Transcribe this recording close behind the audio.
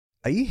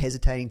Are you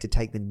hesitating to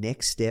take the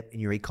next step in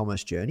your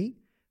e-commerce journey?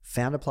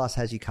 Founder Plus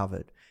has you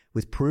covered.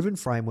 With proven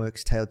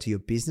frameworks tailored to your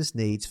business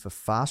needs for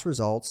fast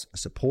results, a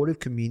supportive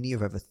community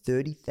of over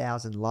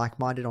 30,000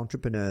 like-minded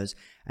entrepreneurs,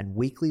 and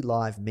weekly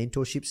live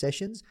mentorship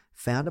sessions,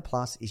 Founder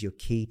Plus is your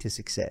key to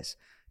success.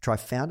 Try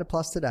Founder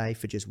Plus today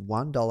for just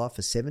 $1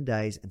 for 7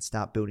 days and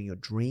start building your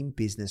dream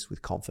business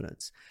with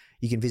confidence.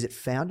 You can visit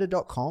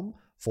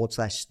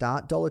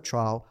founder.com/start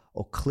 $1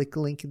 or click the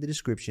link in the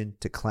description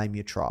to claim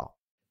your trial.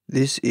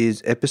 This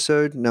is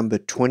episode number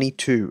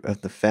 22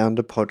 of the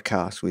Founder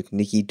Podcast with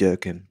Nikki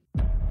Durkin.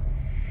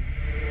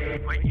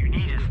 What you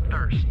need is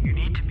thirst. You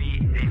need to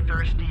be a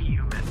thirsty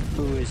human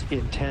who is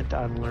intent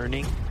on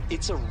learning.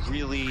 It's a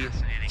really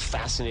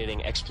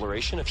fascinating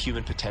exploration of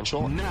human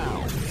potential.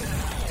 Now,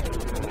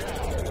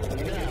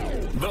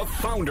 the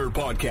Founder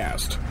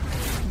Podcast.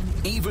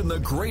 Even the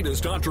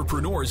greatest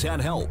entrepreneurs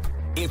had help.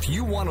 If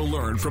you want to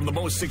learn from the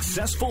most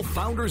successful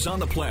founders on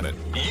the planet,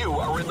 you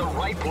are in the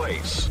right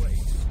place.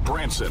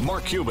 Branson,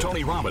 Mark Cuban,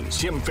 Tony Robbins,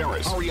 Tim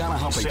Ferriss, Arianna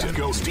Huffington, Seth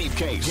Godin, Steve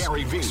Case,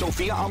 Gary Vee,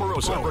 Sophia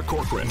Amoruso, Barbara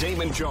Corcoran,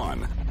 Damon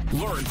John.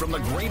 Learn from the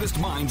greatest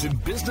minds in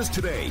business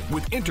today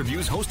with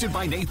interviews hosted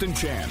by Nathan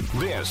Chan.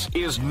 This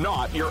is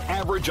not your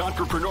average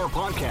entrepreneur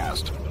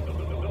podcast.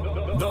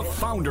 The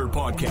Founder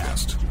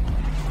Podcast.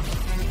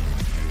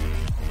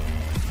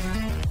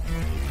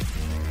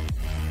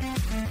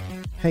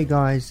 Hey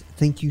guys,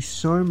 thank you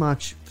so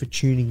much for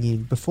tuning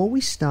in. Before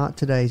we start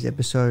today's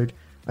episode,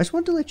 I just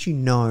want to let you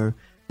know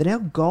that our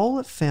goal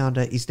at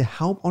Founder is to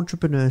help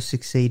entrepreneurs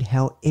succeed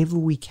however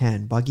we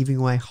can by giving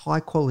away high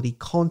quality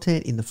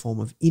content in the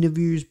form of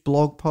interviews,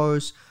 blog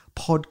posts,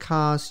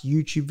 podcasts,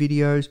 YouTube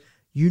videos,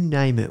 you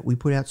name it. We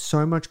put out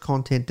so much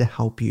content to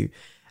help you.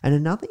 And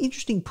another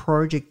interesting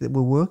project that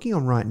we're working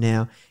on right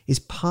now is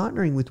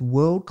partnering with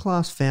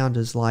world-class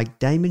founders like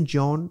Damon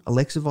John,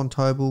 Alexa Von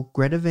Tobel,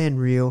 Greta Van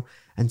Riel,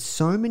 and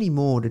so many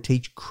more to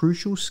teach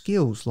crucial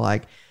skills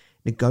like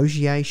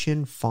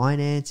negotiation,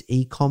 finance,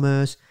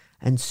 e-commerce,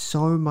 and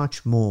so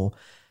much more.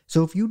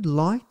 So if you'd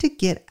like to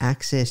get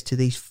access to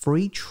these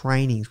free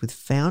trainings with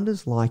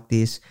founders like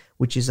this,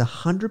 which is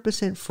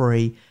 100%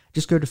 free,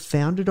 just go to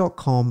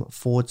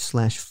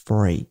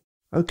founder.com/free.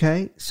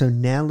 Okay, so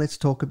now let's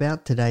talk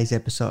about today's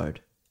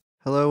episode.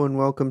 Hello and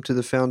welcome to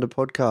the Founder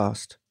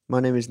Podcast. My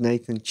name is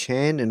Nathan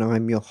Chan and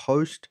I'm your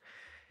host,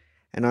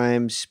 and I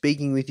am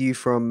speaking with you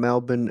from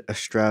Melbourne,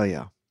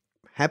 Australia.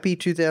 Happy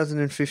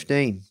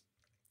 2015.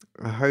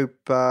 I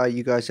hope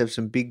you guys have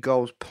some big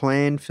goals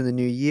planned for the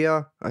new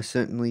year. I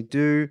certainly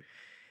do.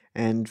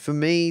 And for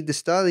me, the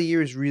start of the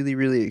year is really,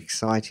 really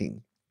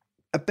exciting.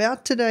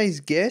 About today's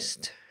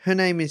guest, her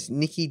name is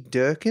Nikki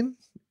Durkin,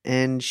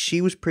 and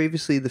she was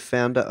previously the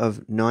founder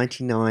of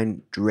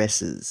 99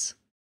 Dresses.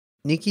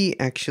 Nikki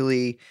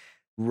actually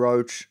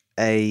wrote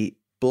a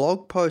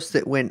blog post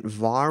that went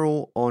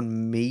viral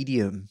on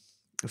Medium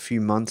a few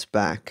months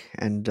back,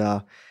 and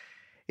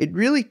it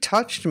really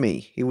touched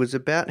me. It was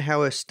about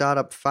how her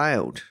startup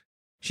failed.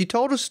 She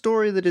told a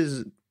story that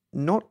is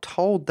not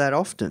told that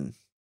often.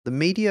 The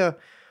media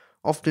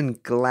often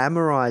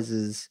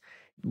glamorizes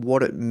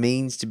what it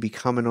means to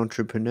become an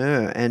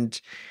entrepreneur. And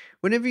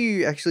whenever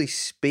you actually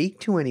speak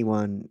to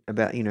anyone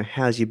about,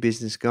 how's your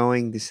business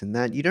going, this and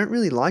that, you don't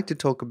really like to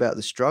talk about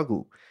the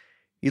struggle.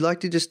 You like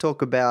to just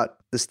talk about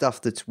the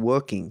stuff that's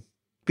working,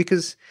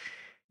 because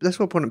that's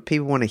what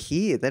people want to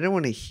hear. They don't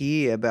want to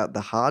hear about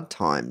the hard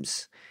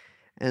times.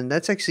 And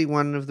that's actually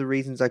one of the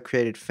reasons I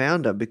created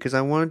Founder, because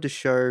I wanted to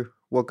show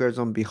what goes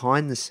on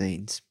behind the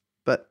scenes.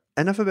 But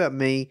enough about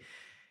me.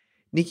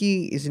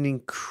 Nikki is an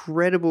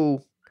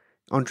incredible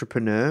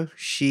entrepreneur.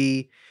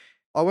 I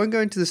won't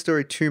go into the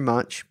story too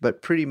much,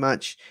 but pretty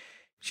much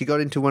she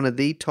got into one of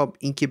the top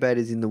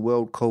incubators in the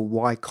world called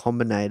Y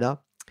Combinator.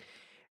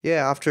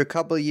 Yeah, after a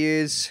couple of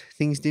years,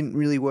 things didn't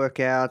really work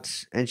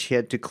out and she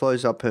had to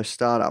close up her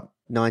startup,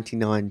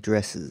 99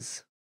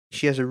 Dresses.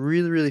 She has a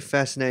really, really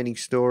fascinating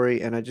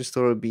story, and I just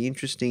thought it would be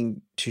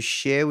interesting to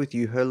share with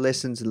you her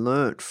lessons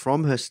learnt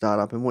from her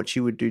startup and what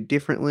she would do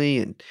differently.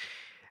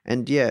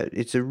 And yeah,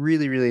 it's a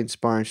really, really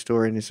inspiring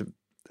story, and it's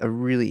a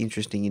really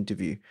interesting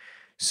interview.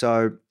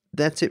 So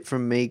that's it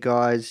from me,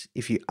 guys.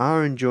 If you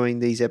are enjoying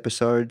these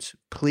episodes,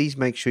 please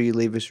make sure you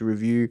leave us a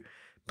review.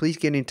 Please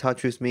get in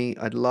touch with me.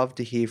 I'd love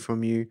to hear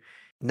from you.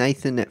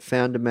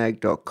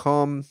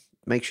 Nathan@foundermag.com.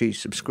 Make sure you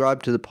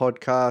subscribe to the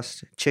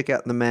podcast. Check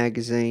out the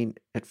magazine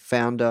at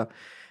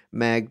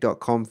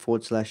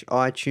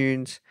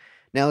foundermag.com/iTunes.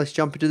 Now let's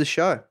jump into the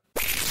show.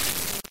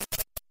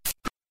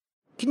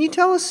 Can you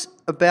tell us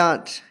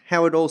about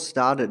how it all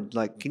started?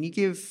 Can you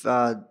give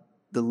the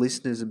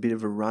listeners a bit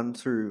of a run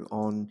through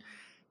on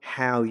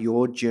how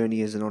your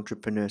journey as an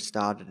entrepreneur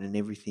started and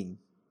everything?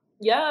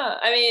 Yeah,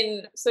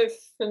 so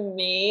for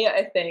me,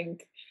 I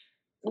think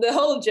the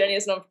whole journey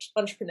as an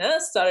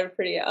entrepreneur started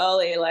pretty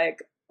early.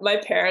 My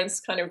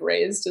parents kind of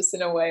raised us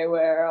in a way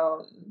where,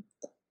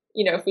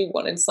 if we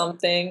wanted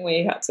something,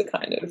 we had to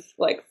kind of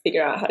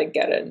figure out how to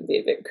get it and be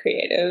a bit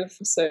creative.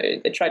 So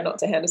they tried not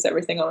to hand us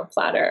everything on a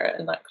platter,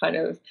 and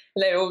and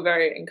they were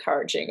very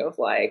encouraging of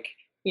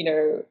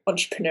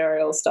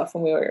entrepreneurial stuff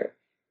when we were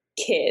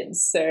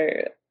kids. So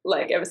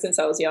like ever since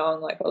I was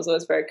young, like I was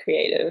always very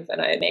creative,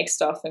 and I make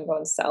stuff and go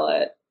and sell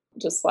it.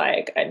 Just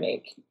like I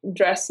make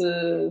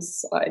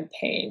dresses, I'd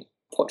paint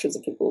portraits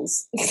of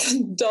people's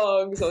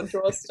dogs or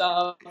draw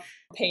stuff,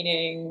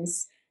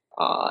 paintings,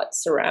 art,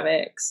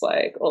 ceramics,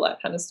 like all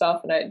that kind of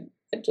stuff. And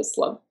I just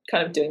love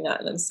kind of doing that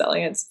and then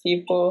selling it to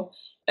people.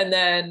 And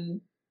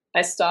then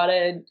I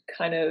started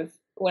kind of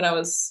when I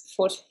was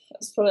 14, I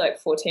was probably like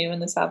 14 when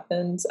this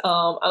happened.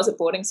 I was at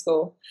boarding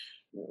school.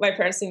 My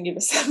parents didn't give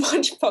us that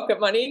much pocket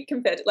money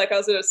compared to, like, I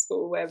was at a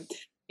school where,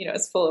 you know,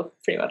 it's full of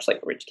pretty much like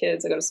rich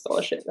kids. I got a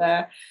scholarship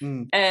there.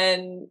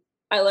 And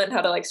I learned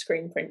how to like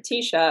screen print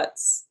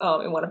t-shirts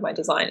in one of my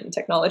design and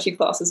technology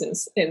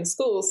classes in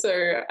school. So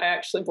I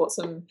actually bought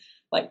some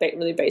like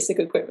really basic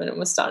equipment and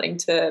was starting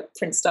to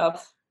print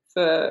stuff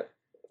for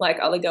like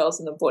other girls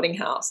in the boarding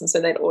house. And so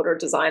they'd order a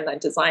design, I'd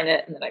design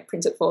it, and then I'd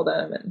print it for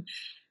them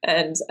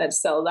and I'd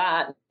sell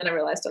that. And I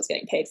realized I was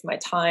getting paid for my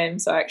time.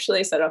 So I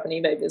actually set up an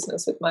eBay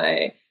business with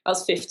I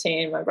was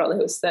 15, my brother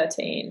who was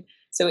 13.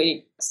 So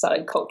we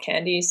started Cold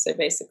Candies. So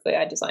basically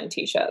I designed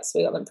t-shirts.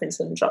 We got them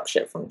printed and drop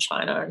shipped from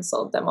China and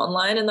sold them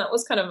online. And that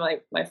was kind of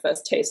like my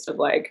first taste of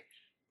like,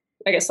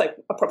 I guess like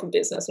a proper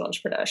business and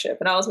entrepreneurship.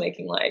 And I was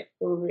making like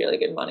really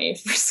good money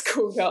for a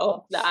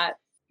schoolgirl that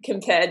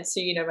compared to,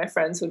 you know, my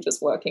friends who were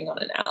just working on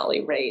an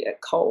hourly rate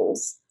at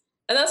Coles.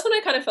 And that's when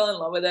I kind of fell in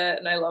love with it.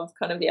 And I love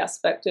kind of the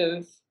aspect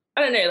of,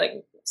 I don't know,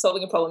 like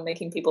solving a problem,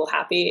 making people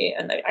happy,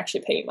 and they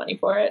actually pay you money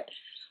for it.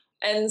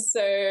 And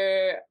so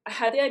I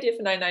had the idea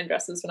for 99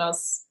 dresses when I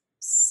was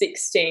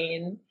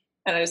 16,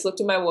 and I just looked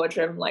at my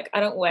wardrobe, like,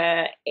 I don't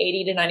wear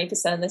 80 to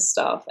 90% of this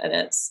stuff, and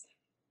it's,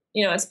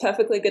 you know, it's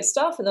perfectly good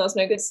stuff. And there was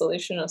no good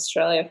solution in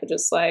Australia for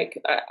just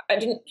like, I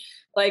didn't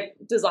like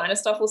designer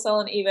stuff will sell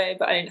on eBay,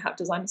 but I didn't have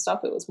designer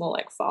stuff. It was more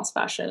like fast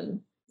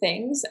fashion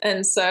things.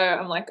 And so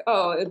I'm like,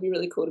 oh, it would be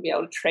really cool to be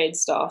able to trade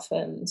stuff.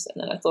 And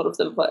then I thought of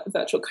the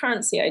virtual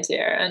currency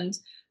idea, and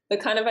the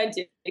kind of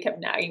idea kept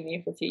nagging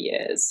me for a few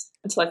years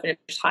until I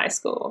finished high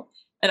school.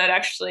 And I'd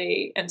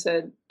actually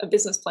entered a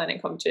business planning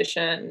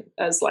competition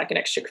as like an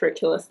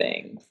extracurricular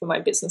thing for my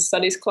business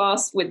studies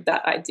class with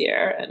that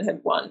idea, and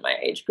had won my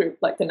age group,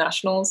 like the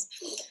nationals.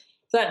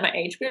 So at my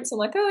age groups, I'm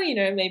like, oh, you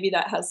know, maybe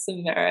that has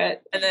some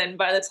merit. And then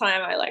by the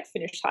time I like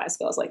finished high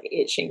school, I was like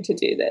itching to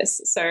do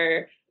this. So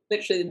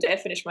literally the day I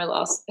finished my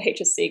last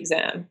HSC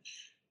exam,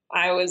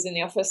 I was in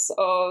the office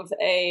of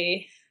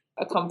a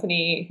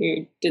company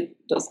who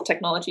does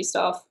technology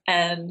stuff,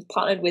 and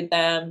partnered with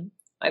them.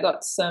 I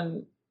got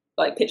some,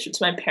 like, pitched it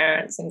to my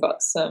parents and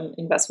got some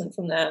investment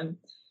from them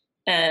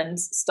and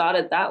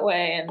started that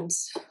way. And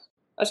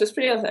I was just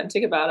pretty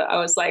authentic about it. I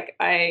was like,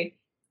 I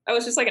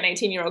was just like an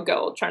 18-year-old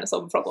girl trying to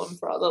solve a problem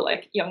for other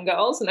like young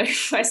girls. And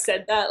I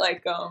said that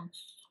like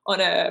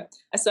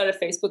I started a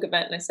Facebook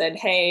event, and I said,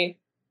 hey,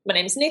 my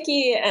name is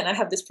Nikki, and I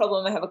have this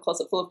problem. I have a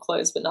closet full of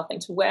clothes but nothing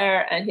to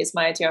wear, and here's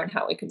my idea on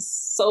how we can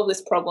solve this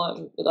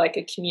problem with like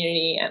a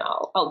community, and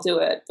I'll do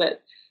it.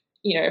 But,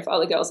 you know, if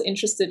other girls are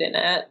interested in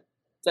it,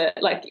 but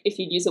like if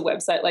you use a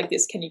website like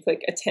this, can you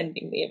click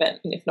attending the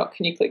event? And if not,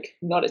 can you click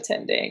not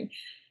attending?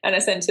 And I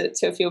sent it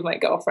to a few of my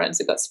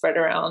girlfriends. It got spread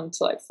around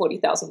to like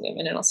 40,000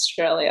 women in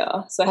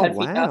Australia. So I had a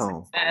few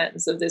thousand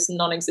fans of this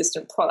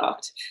non-existent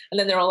product. And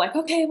then they're all like,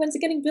 okay, when's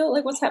it getting built?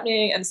 Like, what's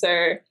happening? And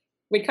so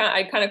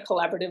I kind of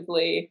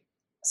collaboratively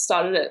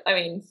started it, I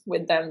mean,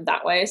 with them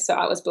that way. So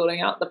I was building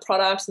out the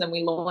product, and then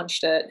we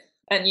launched it.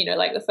 And, you know,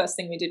 like the first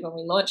thing we did when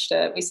we launched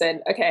it, we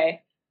said,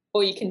 okay,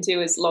 all you can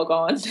do is log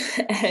on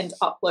and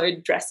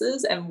upload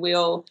dresses, and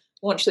we'll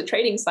launch the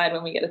trading side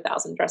when we get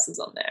 1,000 dresses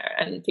on there.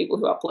 And people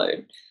who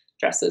upload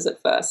dresses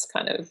at first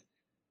kind of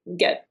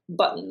get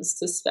buttons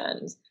to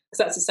spend, because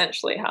that's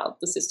essentially how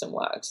the system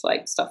worked.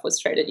 Like stuff was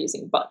traded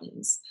using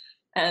buttons.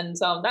 And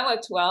that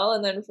worked well.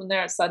 And then from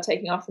there, it started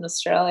taking off in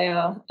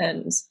Australia.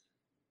 And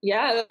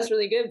yeah, it was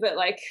really good. But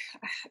like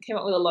I came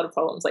up with a lot of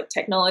problems, like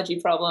technology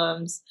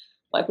problems.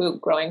 Like we were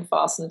growing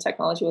fast and the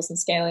technology wasn't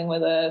scaling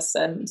with us,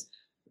 and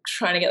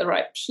trying to get the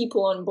right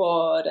people on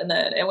board. And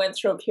then it went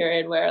through a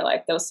period where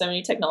like there were so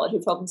many technology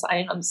problems, I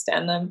didn't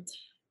understand them.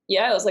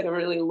 Yeah, it was like a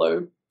really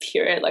low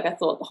period. Like I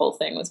thought the whole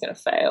thing was going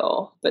to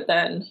fail. But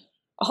then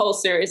a whole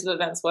series of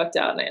events worked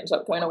out, and I ended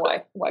up going to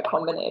Y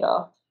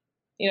Combinator.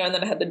 You know, and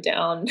then I had the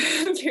down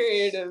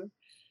period of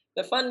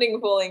the funding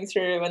falling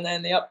through, and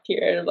then the up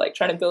period of like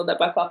trying to build that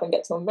back up and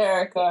get to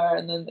America,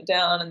 and then the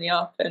down and the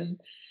up. And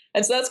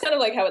so that's kind of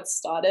like how it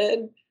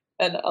started.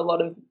 And a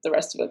lot of the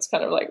rest of it's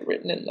kind of like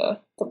written in the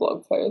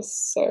blog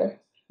post. So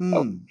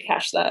I'll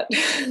cache that.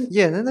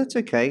 Yeah, no, that's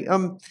okay.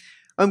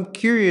 I'm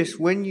curious,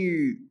 when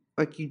you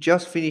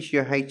just finished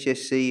your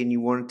HSC and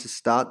you wanted to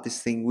start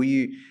this thing, were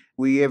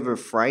you ever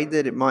afraid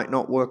that it might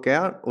not work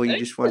out, or you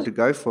just wanted to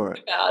go for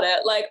it? About it,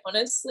 like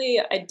honestly,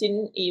 I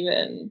didn't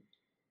even,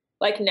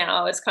 like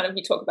now it's kind of,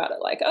 you talk about it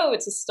like, oh,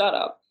 it's a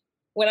startup.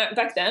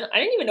 Back then, I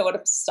didn't even know what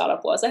a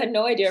startup was. I had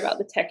no idea about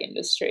the tech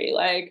industry.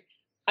 Like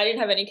I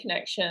didn't have any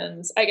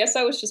connections. I guess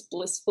I was just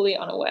blissfully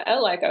unaware.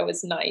 Like I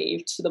was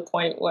naive to the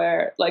point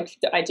where like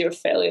the idea of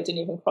failure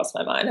didn't even cross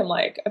my mind. I'm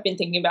like, I've been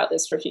thinking about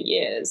this for a few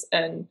years,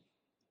 and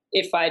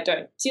if I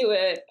don't do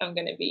it, I'm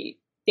going to be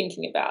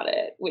thinking about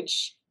it,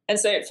 and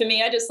so for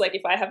me, I just like,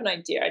 if I have an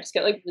idea, I just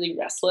get like really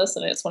restless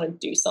and I just want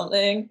to do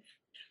something.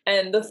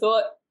 And the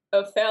thought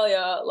of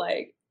failure,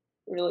 like,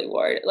 really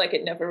worried, like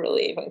it never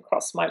really even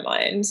crossed my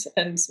mind.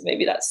 And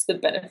maybe that's the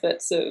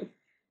benefits of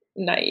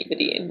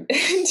naivety and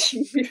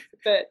youth,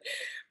 but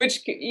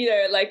which, you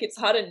know, like it's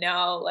harder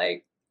now.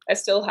 Like I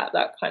still have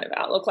that kind of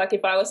outlook. Like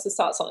if I was to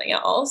start something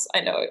else,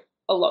 I know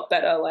a lot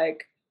better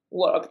like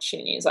what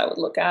opportunities I would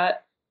look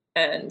at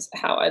and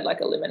how I'd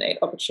like eliminate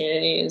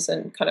opportunities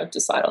and kind of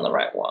decide on the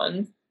right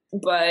one.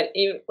 But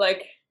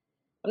like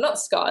I'm not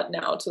scarred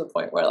now to the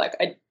point where like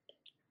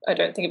I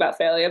don't think about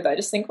failure, but I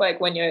just think like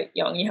when you're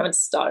young, you haven't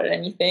started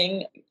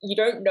anything, you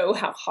don't know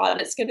how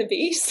hard it's going to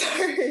be. So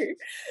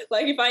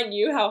like if I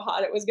knew how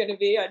hard it was going to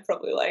be, I'd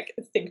probably like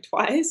think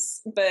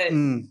twice. But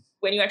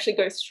when you actually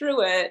go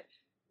through it,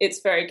 it's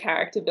very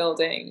character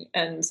building.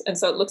 And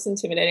so it looks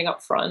intimidating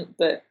up front,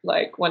 but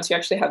like once you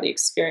actually have the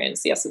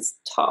experience, yes, it's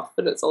tough,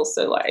 but it's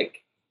also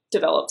like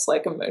develops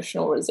like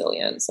emotional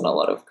resilience and a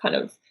lot of kind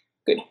of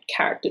good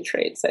character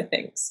traits, I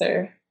think.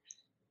 So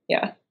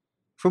yeah.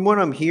 From what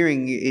I'm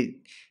hearing,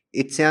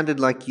 it sounded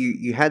like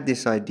you had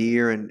this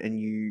idea and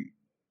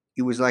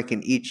it was like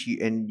an itch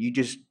and you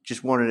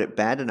just wanted it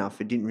bad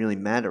enough. It didn't really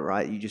matter,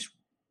 right? You just,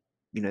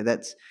 you know,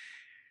 that's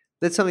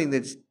something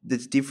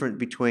that's different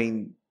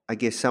between, I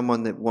guess,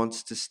 someone that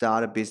wants to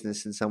start a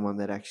business and someone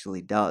that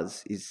actually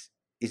does is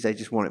they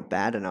just want it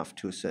bad enough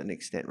to a certain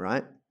extent,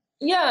 right?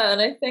 Yeah, and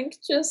I think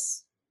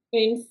just, I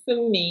mean, for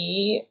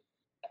me,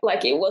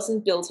 like it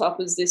wasn't built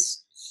up as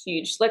this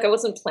huge, like I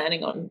wasn't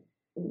planning on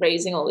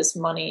raising all this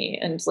money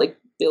and like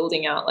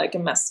building out like a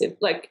massive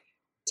like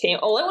team.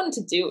 All I wanted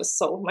to do was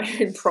solve my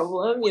own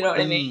problem, you know what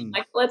I mean?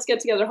 Like let's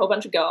get together a whole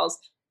bunch of girls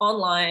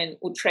online,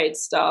 we'll trade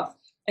stuff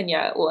and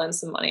yeah, we'll earn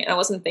some money. And I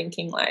wasn't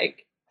thinking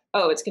like,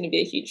 oh, it's going to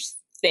be a huge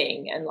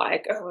thing and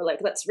like, oh, like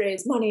let's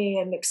raise money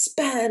and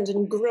expand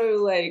and grow,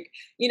 like,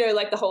 you know,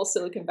 like the whole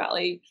Silicon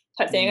Valley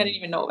type thing. I didn't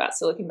even know about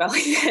Silicon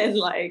Valley then.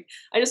 Like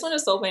I just want to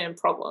solve my own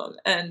problem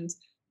and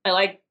I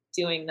like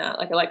doing that.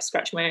 Like I like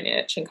scratching my own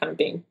itch and kind of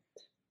being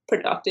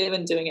productive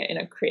and doing it in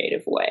a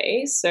creative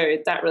way. So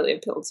that really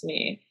appealed to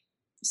me.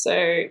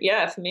 So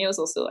yeah, for me, it was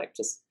also like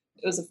just,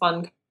 it was a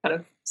fun kind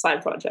of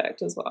side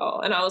project as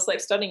well. And I was like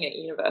studying at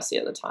university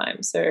at the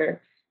time. So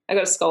I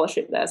got a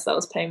scholarship there. So that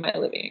was paying my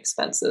living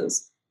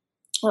expenses.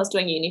 I was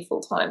doing uni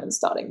full time and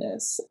starting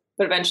this.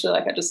 But eventually,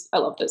 like I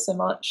loved it so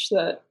much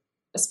that,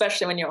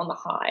 especially when you're on the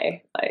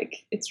high,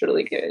 like it's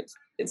really good.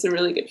 It's a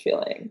really good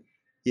feeling.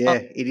 Yeah,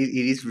 it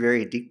is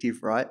very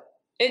addictive, right?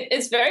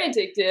 It's very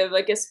addictive,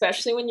 like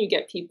especially when you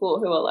get people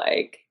who are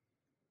like,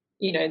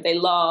 you know, they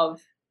love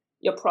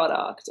your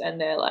product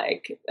and they're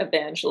like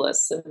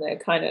evangelists and they're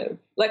kind of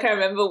like, I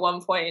remember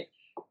one point,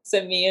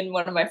 so me and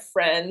one of my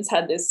friends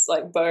had this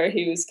like Bo,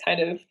 he was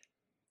a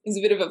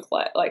bit of a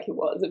player, like he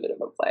was a bit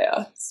of a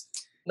player,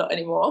 not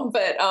anymore,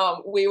 but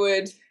we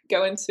would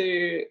go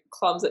into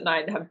clubs at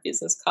night and have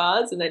business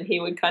cards and then he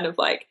would kind of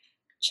like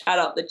chat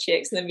up the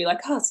chicks and then be like,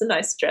 oh, it's a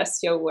nice dress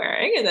you're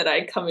wearing. And then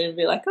I'd come in and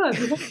be like, oh,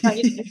 I've got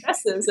 99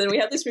 dresses. And we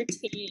had this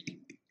routine.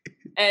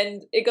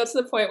 And it got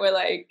to the point where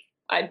like,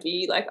 I'd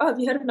be like, oh, have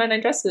you heard of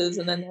 99 dresses?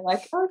 And then they're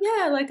like, oh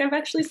yeah, like I've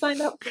actually signed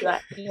up for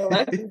that. And you're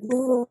like,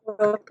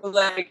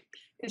 like,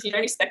 because you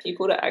don't expect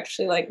people to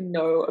actually like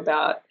know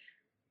about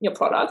your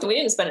product. And we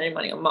didn't spend any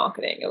money on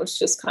marketing. It was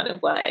just kind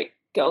of like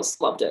girls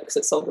loved it because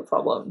it solved a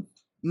problem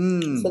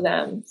for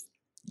them.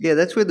 Yeah,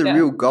 that's where the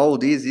real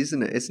gold is,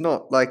 isn't it? It's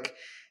not like,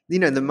 you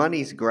know, the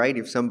money's great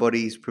if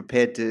somebody's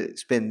prepared to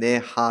spend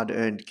their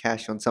hard-earned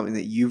cash on something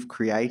that you've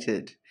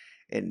created.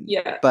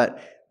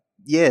 But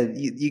yeah,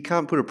 you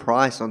can't put a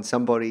price on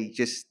somebody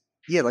just,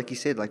 yeah, like you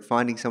said, like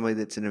finding somebody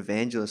that's an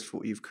evangelist for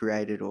what you've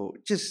created or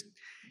just,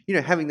 you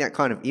know, having that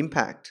kind of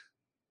impact.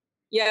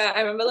 Yeah, I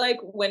remember like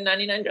when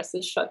 99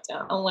 Dresses shut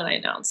down, when I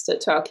announced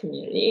it to our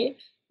community,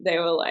 they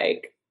were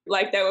like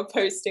they were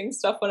posting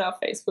stuff on our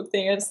Facebook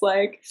thing. It's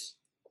like,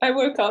 I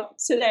woke up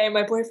today and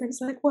my boyfriend's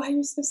like, why are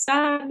you so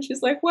sad? And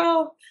she's like,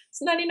 well, it's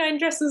 99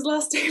 Dresses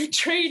last day of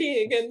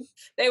trading. And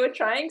they were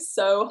trying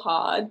so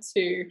hard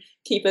to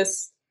keep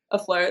us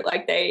afloat.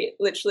 Like they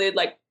literally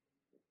like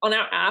on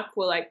our app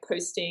were like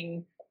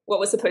posting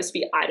what was supposed to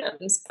be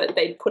items, but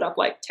they'd put up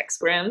like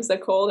textgrams, they're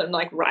called, and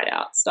like write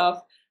out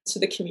stuff to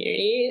the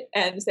community.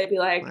 And they'd be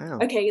like, wow,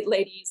 okay,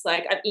 ladies,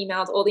 like I've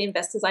emailed all the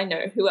investors I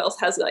know, who else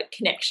has like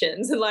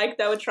connections? And like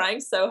they were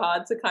trying so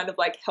hard to kind of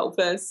like help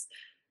us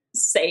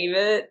save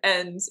it,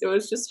 and it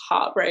was just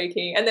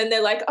heartbreaking. And then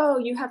they're like, oh,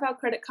 you have our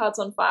credit cards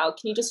on file,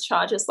 can you just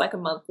charge us like a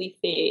monthly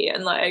fee?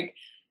 And like,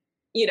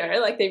 you know,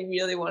 like they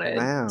really wanted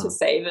to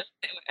save it.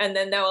 And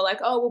then they were like,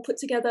 oh, we'll put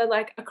together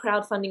like a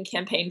crowdfunding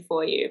campaign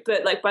for you.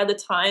 But like by the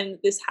time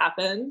this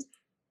happened,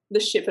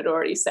 the ship had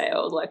already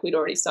sailed. Like we'd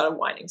already started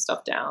winding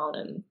stuff down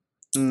and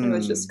it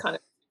was just kind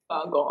of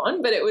far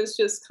gone. But it was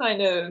just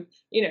kind of,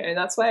 you know,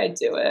 that's why I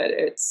do it.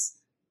 It's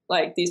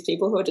like these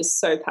people who are just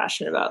so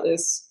passionate about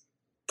this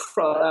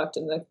product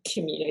and the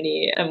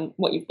community and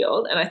what you've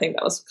built. And I think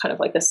that was kind of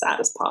like the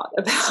saddest part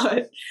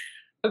about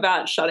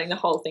about shutting the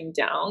whole thing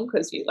down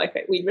because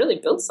we really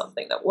built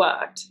something that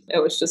worked.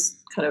 It was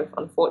just kind of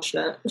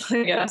unfortunate,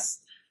 I guess.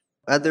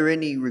 Are there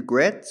any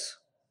regrets?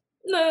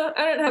 No,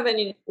 I don't have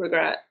any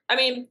regret. I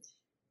mean,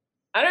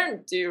 I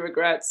don't do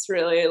regrets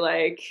really.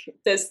 Like,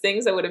 there's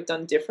things I would have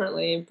done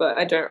differently, but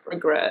I don't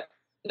regret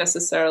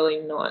necessarily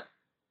not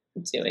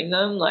doing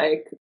them.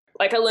 Like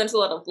I learned a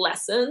lot of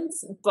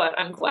lessons, but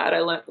I'm glad I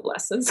learned the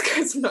lessons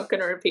because I'm not going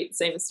to repeat the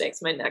same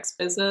mistakes in my next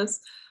business.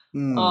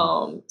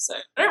 So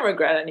I don't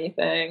regret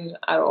anything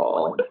at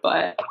all,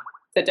 but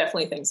there are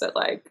definitely things that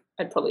like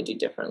I'd probably do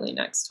differently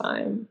next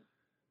time.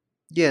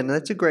 Yeah, no,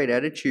 that's a great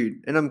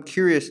attitude. And I'm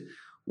curious,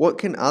 what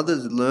can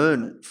others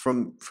learn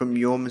from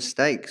your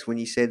mistakes when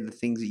you said the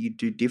things that you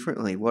do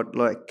differently?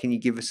 Can you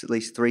give us at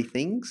least 3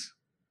 things?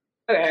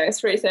 Okay,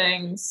 3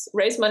 things.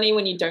 Raise money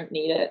when you don't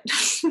need it.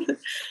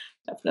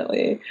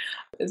 Definitely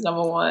is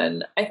number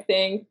 1. I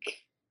think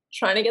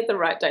trying to get the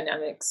right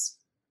dynamics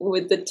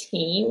with the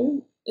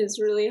team is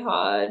really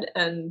hard.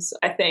 And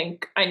I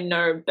think I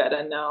know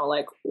better now,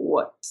 like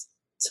what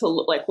to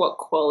look, like what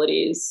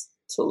qualities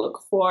to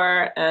look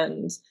for.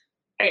 And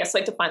I guess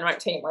like to find the right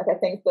team. Like I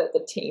think that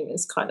the team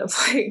is kind of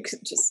like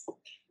just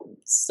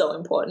so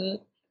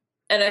important.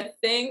 And I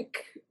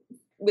think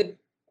with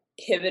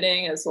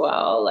pivoting as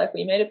well, like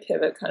we made a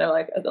pivot kind of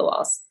like at the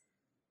last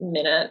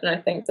minute. And I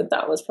think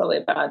that was probably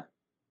a bad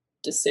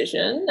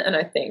decision. And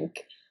I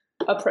think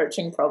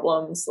approaching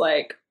problems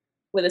like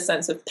with a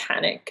sense of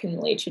panic can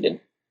lead you to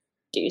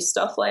do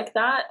stuff like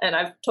that. And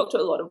I've talked to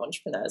a lot of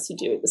entrepreneurs who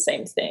do the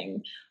same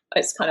thing.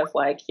 It's kind of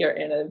like you're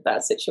in a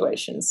bad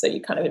situation, so you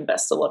kind of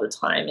invest a lot of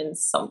time in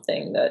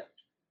something that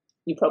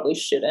you probably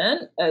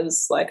shouldn't,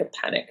 as like a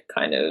panic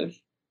kind of,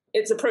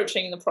 it's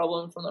approaching the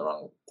problem from the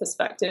wrong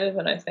perspective.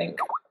 And I think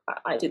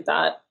I did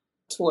that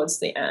towards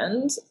the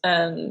end,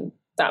 and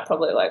that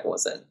probably like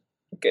wasn't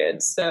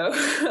good. So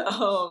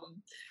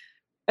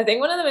I think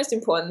one of the most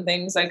important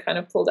things I kind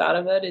of pulled out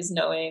of it is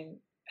knowing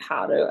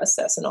how to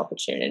assess an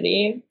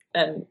opportunity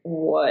and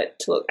what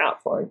to look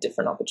out for in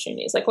different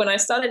opportunities. Like when I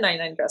started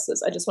 99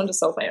 Dresses, I just wanted to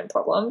solve my own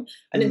problem.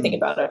 I didn't think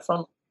about it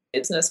from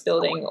business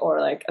building or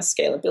like a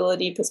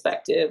scalability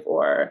perspective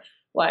or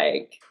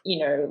like,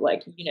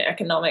 like unit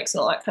economics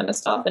and all that kind of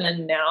stuff. And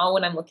then now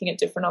when I'm looking at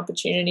different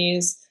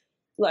opportunities,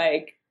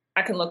 like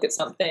I can look at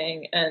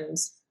something and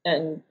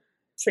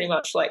pretty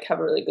much like have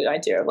a really good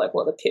idea of like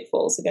what the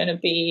pitfalls are going to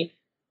be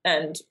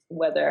and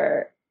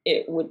whether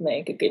it would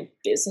make a good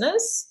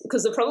business.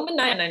 Because the problem with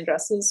 99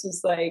 Dresses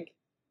was like,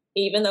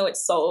 even though it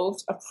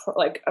solved a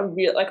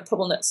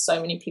problem that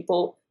so many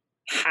people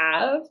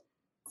have,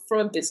 from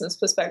a business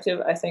perspective,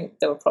 I think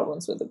there were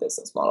problems with the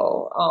business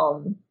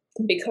model.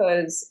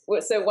 Because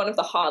one of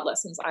the hard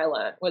lessons I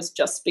learned was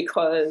just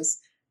because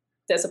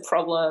there's a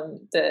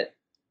problem that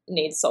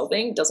needs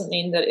solving doesn't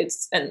mean that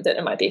that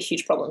it might be a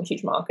huge problem,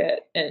 huge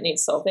market, and it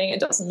needs solving. It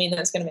doesn't mean that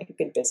it's going to make a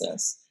good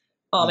business.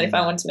 And if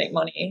I wanted to make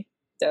money,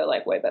 there are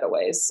like way better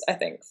ways, I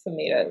think, for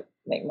me to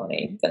make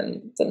money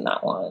than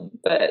that one.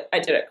 But I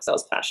did it because I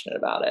was passionate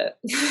about it.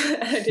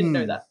 And I didn't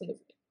know that from the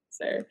beginning.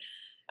 So,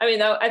 I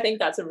mean, I think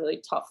that's a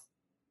really tough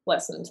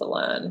lesson to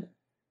learn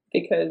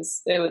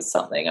because it was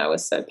something I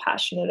was so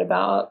passionate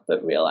about,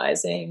 but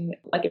realizing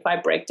like if I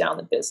break down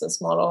the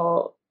business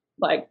model,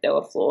 like there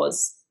were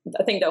flaws.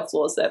 I think there were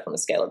flaws there from a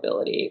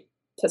scalability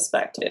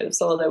perspective.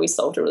 So although we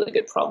solved a really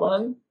good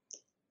problem,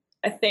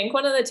 I think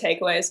one of the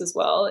takeaways as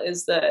well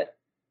is that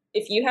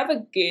if you have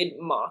a good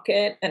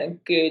market and a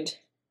good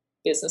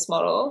business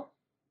model,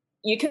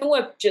 you can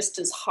work just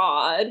as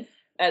hard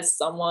as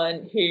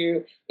someone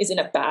who is in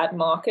a bad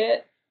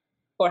market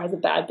or has a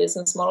bad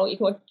business model. You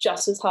can work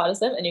just as hard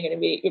as them, and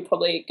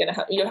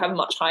you'll have a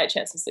much higher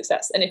chance of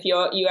success. And if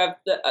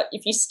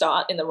you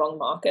start in the wrong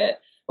market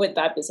with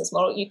bad business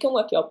model, you can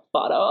work your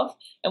butt off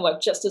and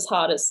work just as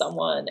hard as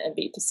someone and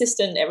be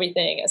persistent and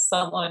everything as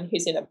someone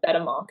who's in a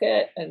better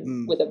market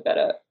and with a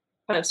better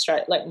kind of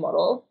straight like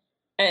model.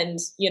 And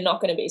you're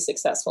not going to be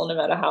successful no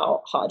matter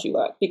how hard you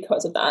work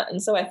because of that.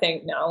 And so I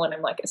think now when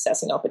I'm like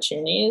assessing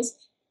opportunities,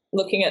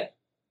 looking at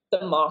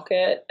the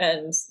market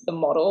and the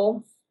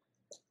model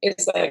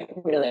is like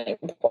really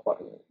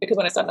important. Because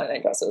when I started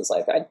 99 Dresses,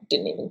 like I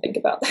didn't even think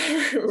about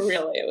that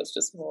really. It was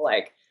just more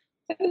like,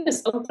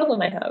 this is a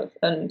problem I have.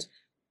 And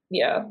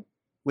yeah.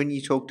 When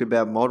you talked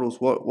about models,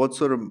 what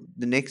sort of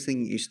the next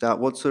thing you start,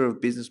 what sort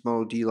of business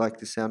model do you like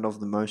the sound of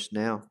the most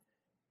now?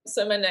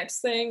 So my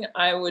next thing,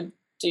 I would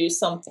do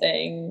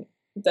something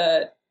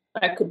that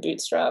I could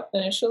bootstrap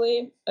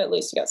initially, at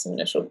least to get some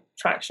initial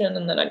traction,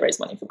 and then I'd raise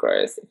money for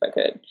growth if I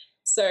could.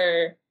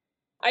 So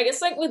I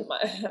guess like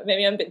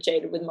maybe I'm a bit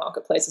jaded with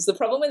marketplaces. The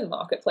problem with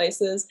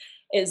marketplaces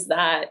is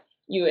that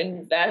you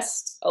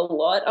invest a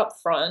lot up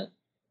front.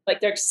 Like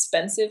they're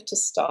expensive to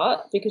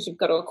start because you've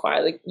got to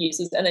acquire the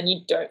users, and then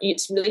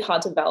it's really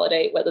hard to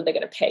validate whether they're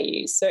going to pay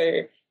you.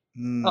 So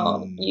you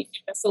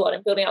invest a lot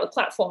in building out the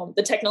platform.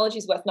 The technology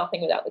is worth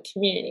nothing without the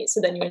community. So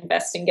then you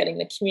invest in getting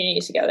the community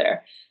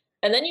together.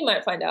 And then you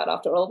might find out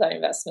after all that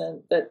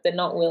investment that they're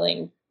not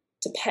willing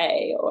to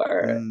pay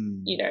or,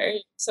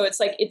 so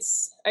it's like,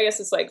 I guess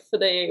it's like for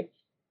the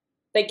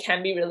they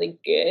can be really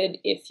good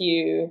if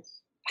you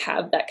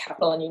have that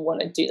capital and you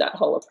want to do that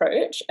whole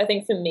approach. I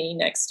think for me,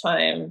 next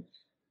time,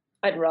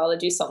 I'd rather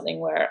do something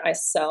where I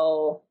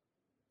sell,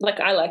 like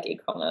I like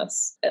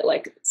e-commerce,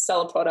 like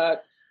sell a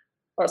product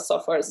or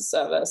software as a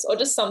service, or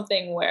just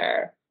something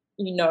where,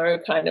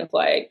 kind of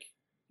like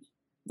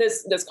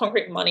there's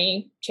concrete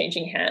money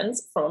changing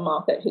hands from a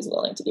market who's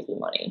willing to give you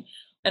money.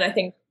 And I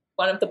think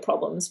one of the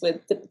problems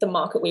with the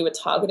market we were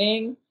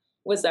targeting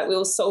was that we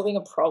were solving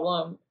a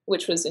problem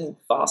which was in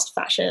fast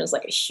fashion. It was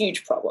like a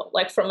huge problem,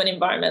 like from an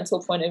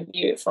environmental point of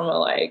view, from a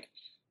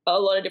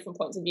lot of different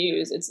points of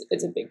views,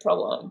 it's a big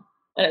problem.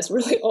 And it's a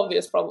really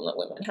obvious problem that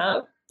women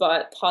have.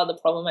 But part of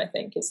the problem, I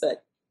think, is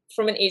that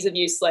from an ease of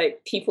use,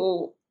 like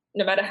people,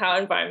 no matter how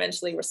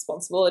environmentally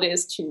responsible it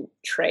is to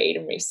trade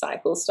and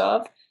recycle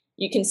stuff,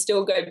 you can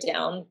still go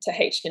down to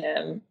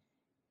H&M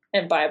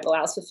and buy a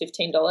blouse for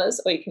 $15,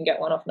 or you can get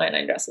one off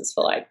 99 dresses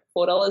for like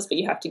 $4, but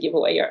you have to give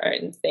away your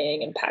own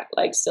thing and pack,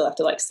 like still have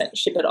to like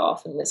ship it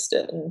off and list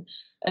it. And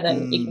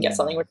then you can get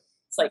something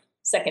it's like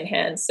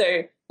secondhand.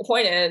 So the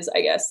point is,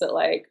 I guess, that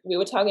like we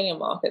were targeting a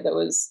market that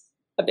was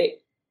a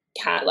bit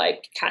cash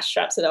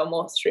strapped, so they were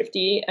more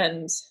thrifty.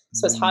 And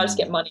so it's hard to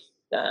get money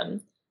with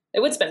them.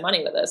 They would spend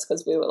money with us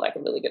because we were like a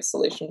really good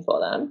solution for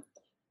them.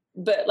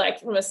 But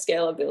like from a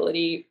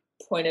scalability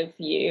point of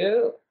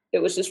view, it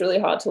was just really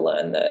hard to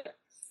learn that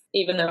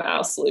even though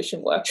our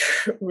solution worked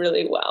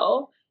really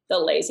well, the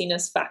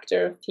laziness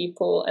factor of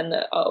people and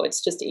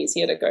it's just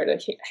easier to go to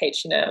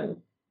H&M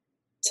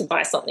to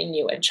buy something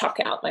new and chuck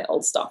out my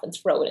old stuff and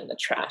throw it in the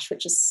trash,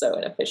 which is so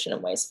inefficient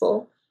and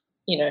wasteful.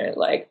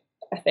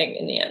 I think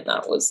in the end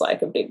that was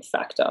like a big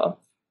factor.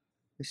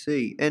 I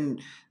see. And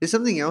there's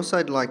something else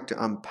I'd like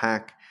to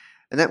unpack,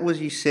 and that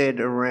was you said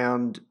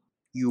around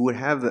you would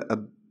have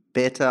a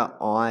better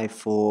eye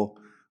for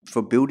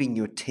building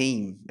your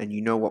team and you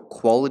know what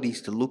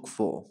qualities to look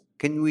for.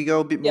 Can we go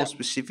a bit more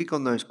specific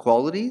on those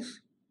qualities?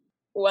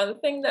 One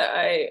thing that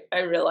I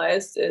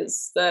realized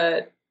is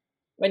that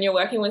when you're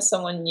working with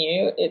someone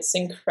new, it's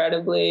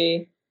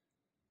incredibly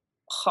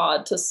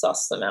hard to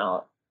suss them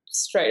out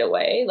straight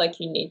away.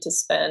 Like you need to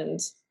spend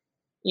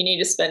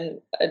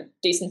a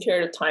decent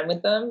period of time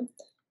with them.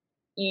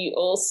 You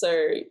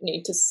also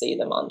need to see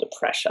them under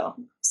pressure.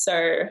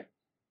 So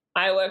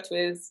I worked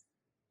with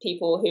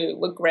people who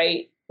were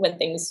great when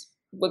things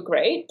were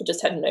great, but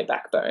just had no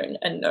backbone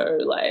and no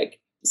like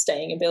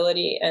staying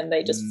ability, and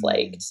they just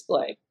flaked.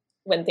 Like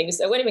when things,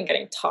 they weren't even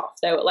getting tough.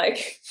 They were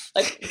like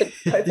the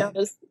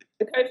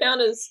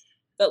co-founders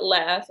that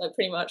left, like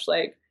pretty much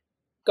like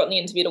got in the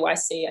interview to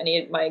YC. I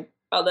needed my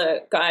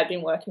other guy I'd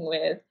been working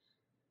with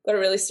got a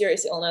really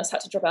serious illness,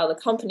 had to drop out of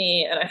the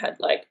company, and I had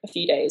like a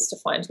few days to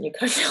find new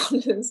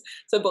co-founders.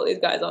 So I brought these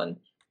guys on,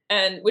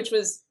 and which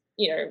was,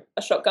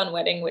 a shotgun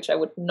wedding, which I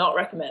would not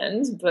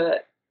recommend,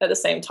 but at the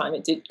same time,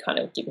 it did kind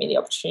of give me the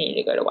opportunity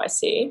to go to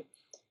YC.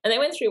 And they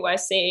went through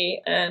YC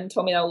and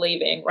told me they were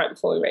leaving right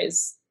before we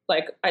raised,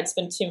 like I'd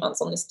spent 2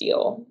 months on this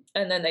deal.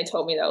 And then they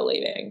told me they were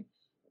leaving.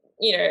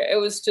 It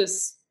was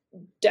just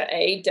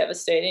A,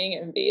 devastating,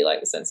 and B,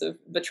 like a sense of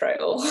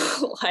betrayal.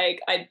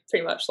 Like I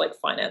pretty much like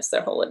financed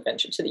their whole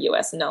adventure to the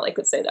US, and now they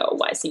could say they were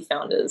YC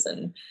founders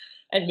and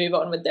move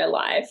on with their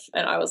life.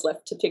 And I was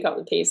left to pick up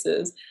the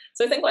pieces.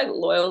 So I think like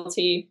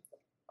loyalty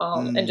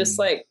and just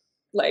like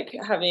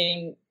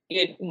having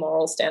good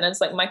moral standards.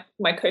 Like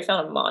my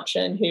co-founder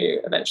Marcin, who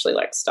eventually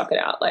like stuck it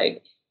out,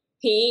 like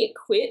he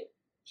quit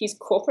his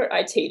corporate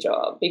IT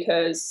job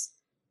because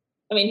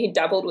he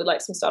dabbled with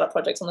like some startup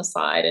projects on the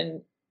side,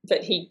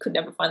 but he could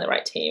never find the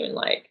right team,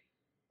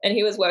 and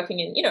he was working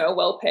in a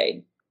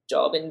well-paid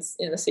job in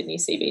the Sydney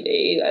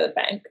CBD at a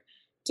bank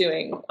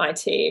doing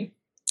IT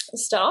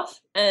stuff,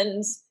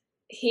 and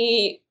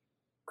he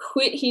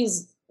quit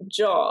his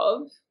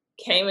job,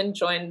 came and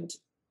joined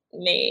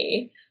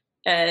me,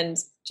 and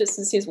just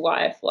as his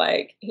wife,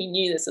 like he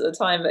knew this at the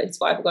time, but his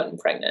wife had gotten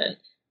pregnant,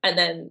 and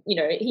then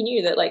he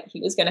knew that like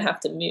he was going to have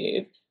to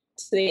move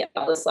to the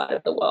other side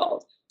of the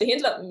world. So he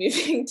ended up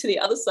moving to the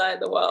other side of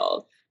the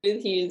world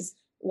with his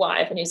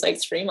wife and his like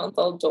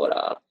 3-month-old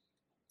daughter,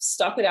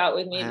 stuck it out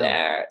with me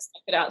there,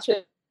 stuck it out through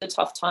the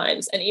tough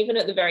times. And even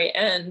at the very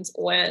end,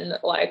 when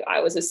like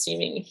I was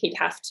assuming he'd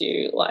have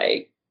to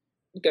like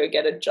go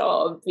get a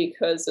job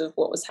because of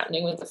what was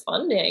happening with the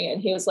funding,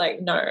 and he was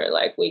like, no,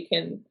 like we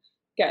can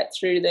get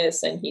through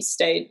this. And he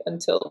stayed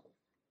until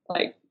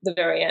like the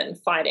very end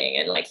fighting.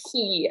 And like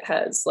he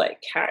has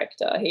like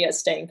character, he has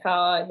staying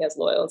power, he has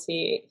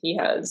loyalty, he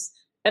has,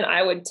 and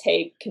I would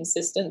take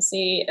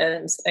consistency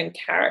and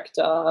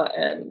character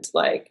and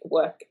like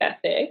work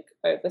ethic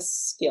over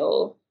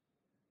skill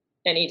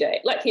any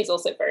day. Like he's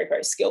also very,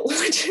 very skilled,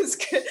 which is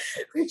good,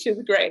 which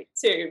is great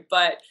too.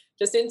 But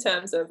just in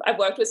terms of, I've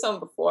worked with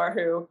someone before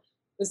who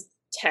was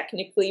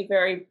technically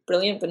very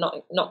brilliant, but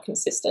not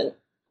consistent.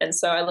 And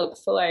so I look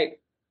for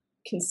like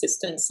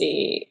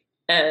consistency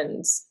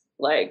and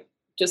like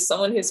just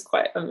someone who's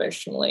quite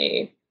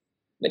emotionally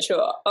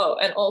mature. Oh,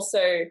 and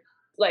also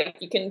like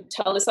you can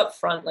tell this up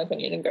front, like when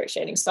you're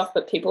negotiating stuff,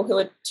 but people who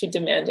are too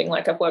demanding,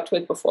 like I've worked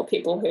with before,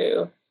 people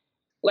who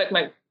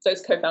like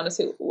those co-founders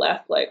who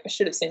left, like I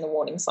should have seen the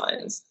warning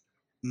signs,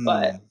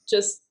 but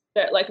just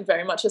like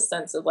very much a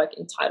sense of like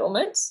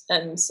entitlement,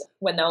 and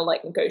when they were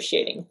like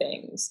negotiating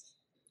things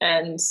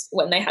and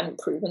when they hadn't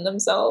proven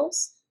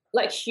themselves,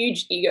 like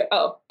huge ego.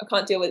 Oh, I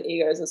can't deal with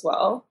egos as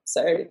well.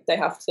 So they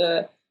have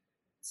to,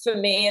 for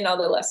me,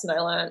 another lesson I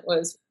learned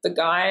was the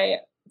guy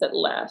that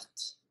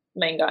left,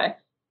 main guy,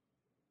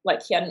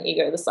 like he had an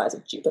ego the size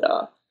of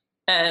Jupiter.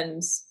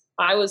 And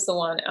I was the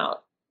one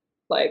out,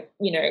 like,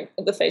 you know,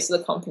 at the face of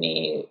the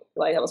company,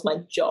 like that was my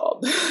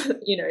job,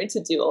 you know, to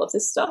do all of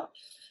this stuff.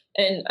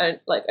 And I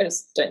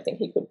just don't think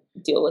he could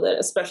deal with it,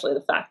 especially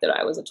the fact that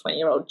I was a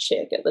 20-year-old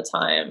chick at the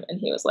time and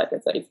he was like a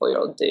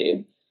 34-year-old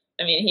dude.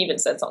 I mean, he even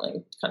said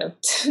something kind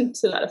of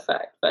to that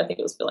effect, but I think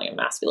it was feeling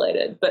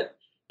emasculated. But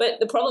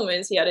the problem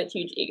is he had a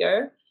huge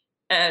ego.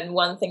 And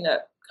one thing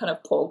that kind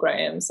of Paul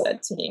Graham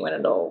said to me when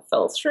it all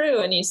fell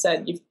through, and he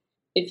said,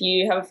 if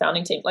you have a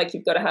founding team, like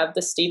you've got to have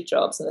the Steve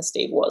Jobs and the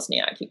Steve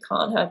Wozniak. You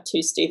can't have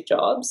two Steve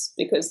Jobs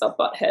because they'll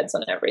butt heads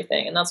on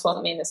everything. And that's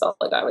what me and this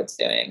other guy were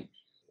doing.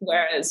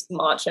 Whereas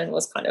Marcin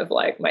was kind of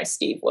like my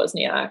Steve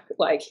Wozniak.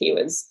 Like he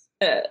was,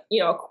 a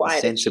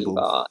quiet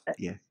sensible,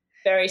 achiever,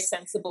 very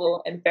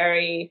sensible and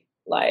very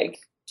like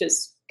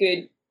just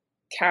good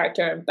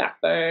character and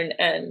backbone,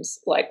 and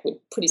like would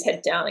put his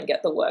head down and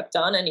get the work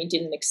done. And he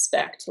didn't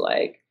expect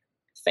like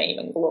fame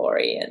and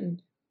glory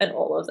and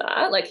all of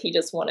that. Like he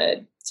just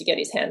wanted to get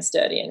his hands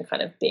dirty and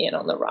kind of be in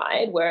on the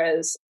ride.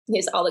 Whereas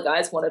his other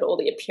guys wanted all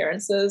the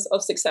appearances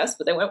of success,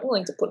 but they weren't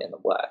willing to put in the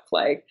work.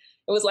 Like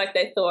it was like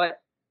they thought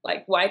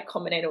like Y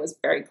Combinator was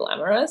very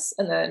glamorous.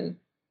 And then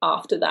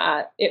after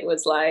that, it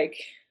was like,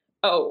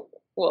 oh,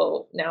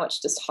 well, now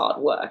it's just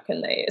hard work.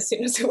 And as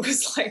soon as it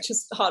was like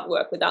just hard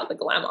work without the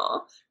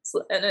glamour.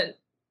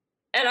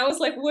 And I was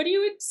like, what do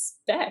you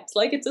expect?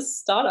 Like, it's a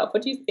startup.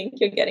 What do you think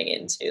you're getting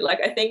into? Like,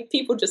 I think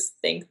people just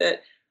think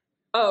that,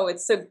 oh,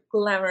 it's so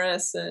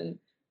glamorous and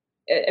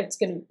it's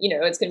going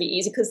to be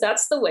easy because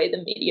that's the way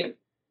the media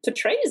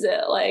portrays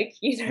it. Like,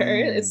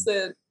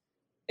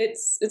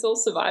 it's all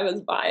survivor's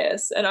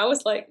bias. And I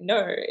was like,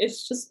 no,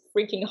 it's just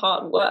freaking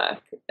hard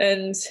work.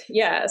 And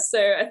yeah,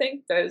 so I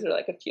think those are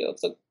like a few of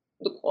the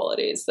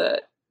qualities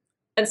that,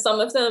 and some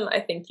of them I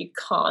think you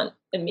can't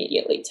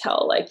immediately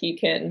tell. Like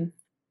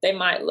they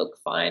might look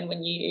fine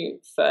when you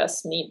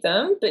first meet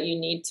them, but you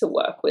need to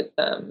work with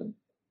them.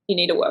 You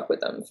need to work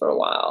with them for a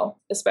while,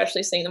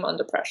 especially seeing them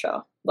under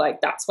pressure. Like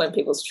that's when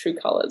people's true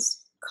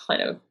colors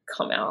kind of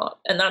come out.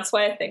 And that's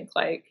why I think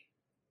like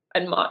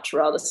I'd much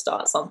rather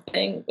start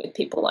something with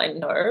people I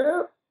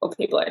know or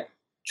people I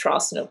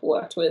trust and have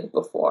worked with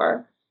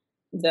before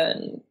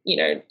than,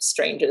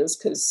 strangers,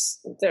 because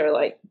they're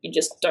like, you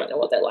just don't know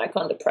what they're like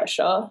under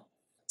pressure.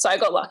 So I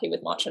got lucky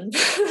with Marcin.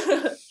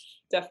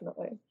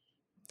 Definitely.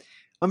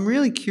 I'm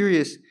really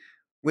curious,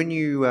 when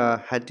you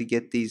had to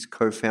get these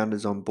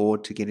co-founders on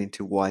board to get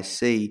into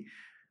YC,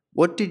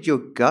 what did your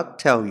gut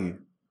tell you?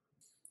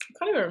 I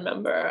can't even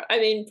remember. I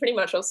mean, pretty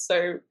much I was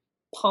so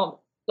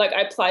pumped. Like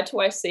I applied to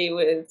YC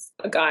with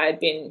a guy I'd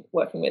been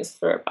working with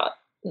for about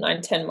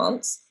 9-10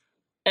 months.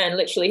 And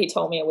literally he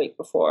told me a week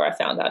before I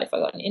found out if I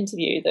got an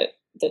interview that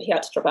he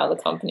had to drop out of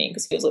the company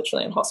because he was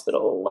literally in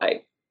hospital,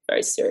 like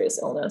very serious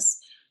illness.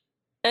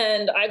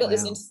 And I got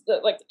this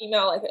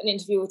email, like an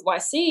interview with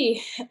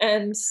YC,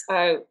 and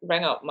I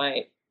rang up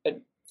my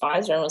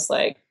advisor and was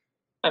like,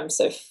 I'm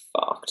so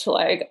fucked.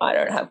 Like, I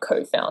don't have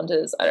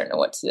co-founders. I don't know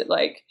what to do.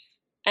 Like,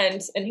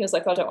 and he was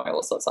like, oh, don't worry,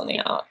 we'll sort something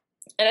out.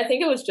 And I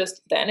think it was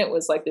just then it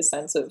was like this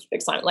sense of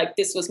excitement. Like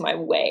this was my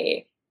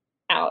way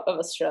out of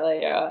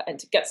Australia and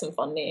to get some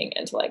funding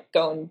and to like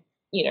go and,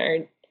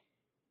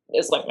 it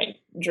was like my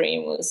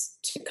dream was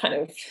to kind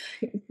of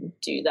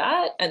do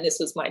that. And this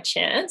was my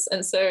chance.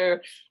 And so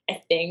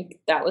I think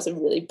that was a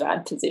really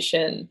bad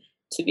position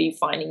to be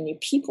finding new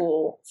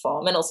people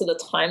from, and also the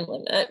time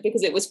limit,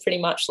 because it was pretty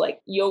much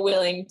like you're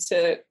willing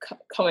to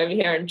come over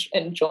here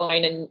and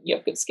join, and you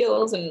have good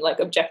skills and like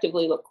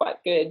objectively look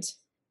quite good,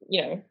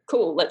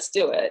 cool, let's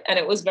do it. And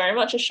it was very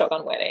much a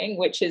shotgun wedding,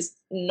 which is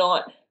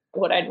not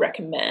what I'd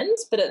recommend.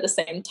 But at the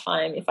same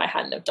time, if I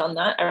hadn't have done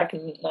that, I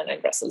reckon 99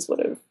 Wrestlers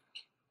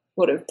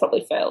would have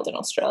probably failed in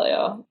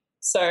Australia.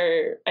 So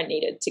I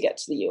needed to get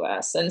to the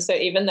US. And so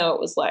even though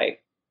it was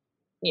like,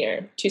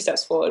 2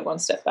 steps forward, 1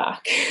 step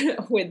back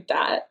with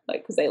that,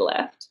 like, because they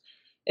left,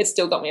 it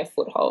still got me a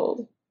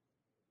foothold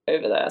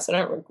over there. So I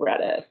don't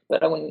regret it,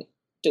 but I wouldn't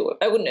do it.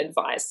 I wouldn't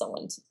advise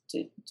someone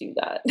to do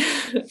that.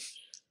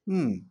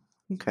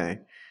 Okay.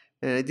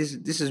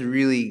 This is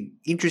really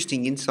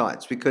interesting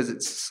insights, because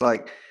it's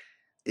like,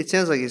 it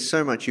sounds like there's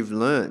so much you've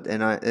learned,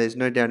 and there's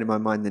no doubt in my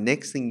mind the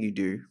next thing you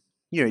do,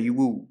 you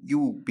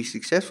will be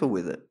successful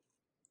with it.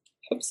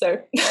 Hope so.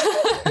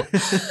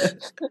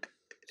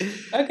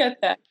 I'll get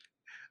that.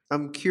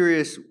 I'm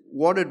curious,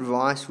 what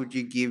advice would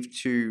you give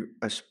to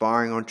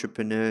aspiring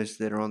entrepreneurs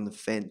that are on the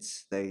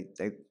fence? They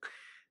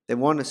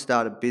want to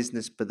start a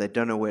business, but they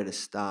don't know where to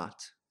start.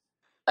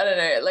 I don't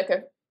know, like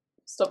I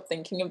stop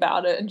thinking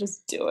about it and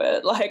just do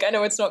it. Like I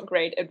know it's not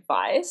great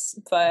advice,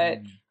 but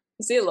I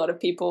see a lot of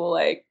people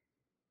like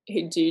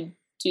who do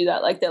do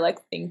that. Like they're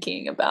like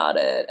thinking about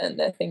it and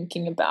they're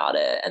thinking about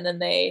it and then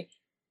they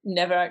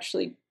never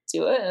actually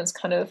do it. And it's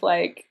kind of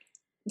like,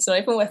 it's not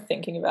even worth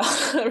thinking about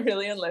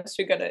really, unless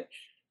you're going to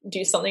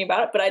do something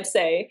about it. But I'd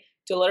say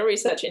do a lot of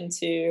research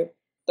into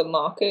the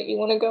market you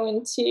want to go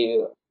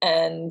into.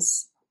 And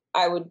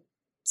I would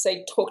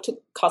say talk to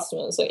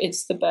customers. Like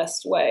it's the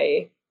best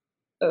way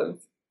of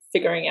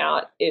figuring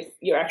out if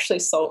you're actually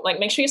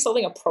make sure you're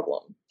solving a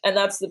problem. And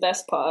that's the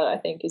best part, I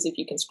think, is if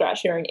you can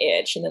scratch your own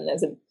itch and then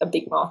there's a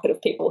big market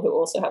of people who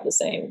also have the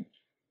same,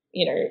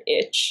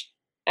 itch,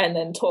 and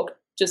then talk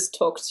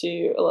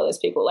to a lot of those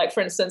people. Like,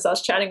 for instance, I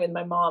was chatting with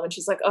my mom and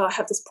she's like, oh, I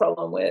have this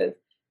problem with,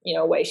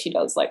 a way she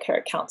does like her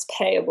accounts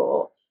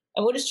payable.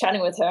 And we're just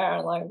chatting with her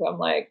and I'm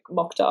like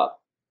mocked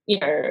up,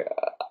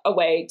 a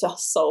way to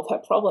solve her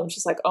problem.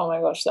 She's like, oh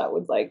my gosh, that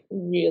would like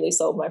really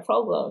solve my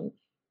problem.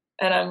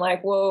 And I'm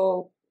like,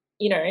 well,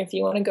 if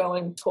you want to go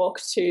and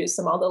talk to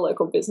some other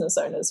local business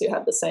owners who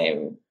have the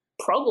same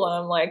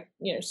problem, like,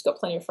 she's got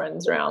plenty of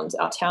friends around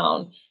our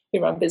town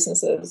who run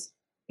businesses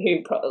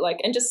who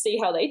and just see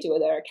how they do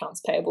with their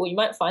accounts payable. You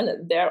might find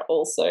that they're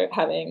also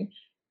having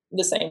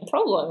the same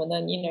problem. And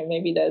then,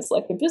 maybe there's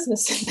like a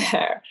business in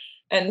there.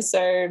 And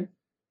so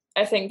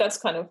I think that's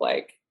kind of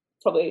like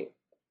probably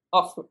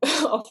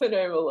often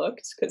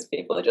overlooked because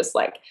people are just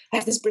like, I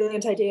have this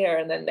brilliant idea.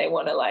 And then they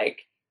want to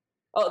like,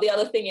 oh, the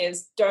other thing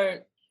is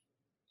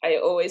I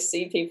always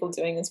see people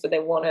doing this, but they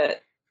want to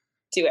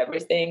do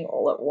everything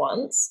all at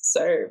once.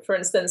 So for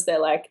instance, they're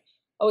like,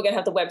 oh, we're going to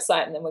have the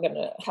website and then we're going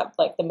to have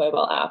like the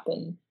mobile app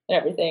and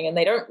everything. And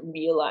they don't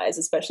realize,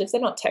 especially if they're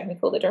not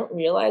technical, they don't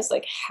realize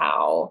like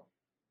how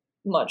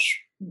much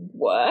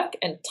work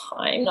and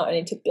time, not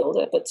only to build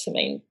it, but to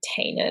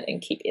maintain it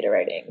and keep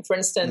iterating. For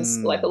instance,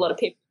 like a lot of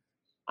people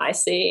I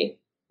see,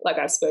 like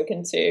I've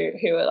spoken to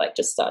who are like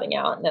just starting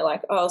out and they're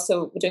like, oh,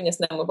 so we're doing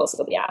this and then we've also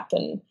got the app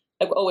and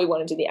like, oh, we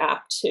want to do the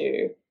app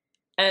too.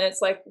 And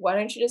it's like, why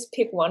don't you just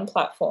pick one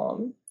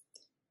platform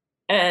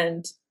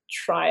and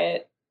try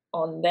it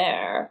on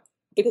there?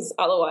 Because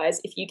otherwise,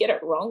 if you get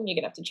it wrong, you're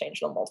going to have to change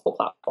it on multiple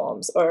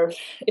platforms. Or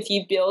if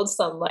you build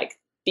some like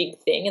big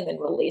thing and then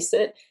release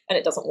it and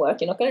it doesn't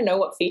work, you're not going to know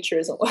what feature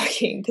isn't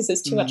working because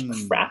there's too much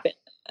crap in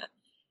it.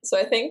 So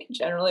I think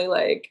generally,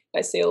 like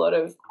I see a lot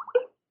of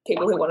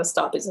people who want to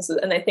start businesses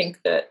and they think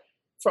that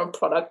from a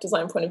product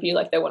design point of view,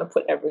 like they want to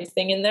put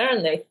everything in there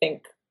and they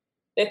think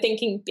they're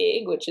thinking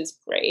big, which is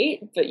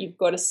great, but you've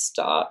got to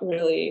start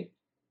really,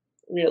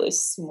 really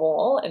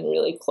small and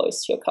really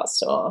close to your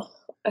customer.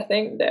 I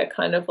think they're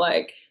kind of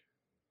like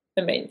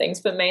the main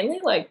things, but mainly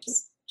like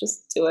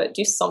just do it,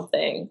 do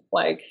something,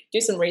 like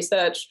do some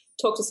research,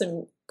 talk to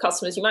some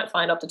customers. You might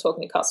find after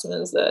talking to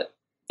customers that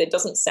it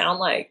doesn't sound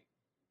like,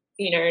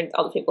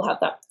 other people have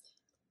that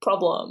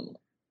problem.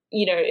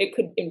 It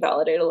could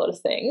invalidate a lot of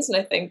things. And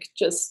I think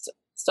just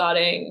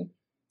starting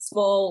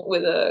small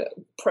with a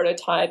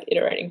prototype,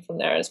 iterating from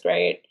there is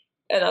great.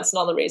 And that's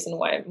another reason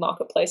why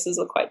marketplaces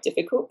are quite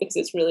difficult, because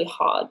it's really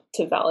hard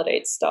to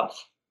validate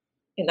stuff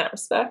in that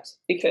respect,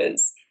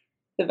 because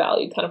the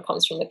value kind of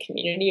comes from the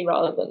community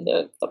rather than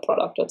the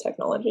product or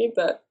technology.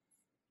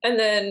 And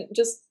then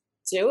just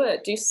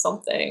do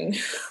something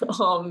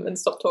and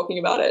stop talking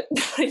about it,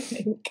 I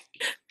think.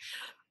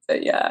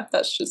 But yeah,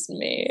 that's just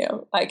me.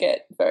 I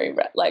get very,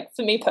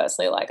 for me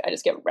personally, like I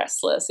just get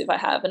restless if I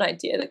have an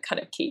idea that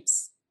kind of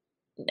keeps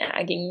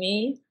nagging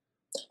me.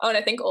 Oh, and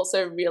I think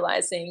also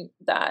realizing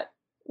that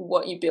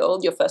what you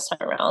build your first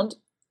time around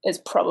is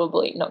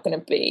probably not going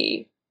to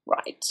be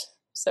right.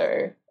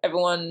 So I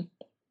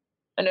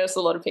notice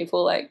a lot of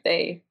people, like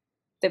they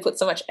put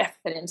so much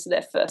effort into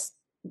their first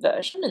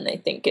version and they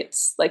think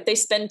it's like they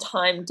spend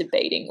time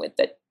debating with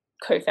the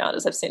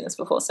co-founders. I've seen this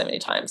before so many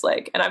times,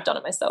 and I've done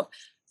it myself,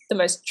 the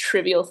most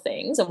trivial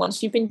things. And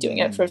once you've been doing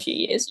it for a few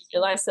years, you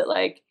realize that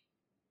like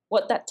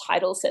what that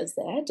title says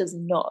there does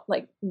not,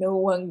 like no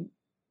one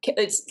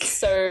it's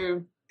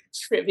so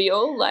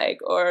trivial,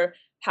 or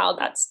how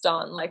that's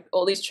done, like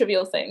all these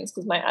trivial things.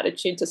 Because my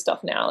attitude to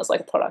stuff now is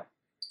like a product,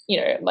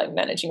 like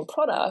managing a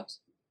product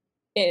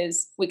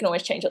is we can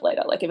always change it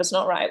later. Like if it's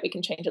not right, we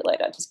can change it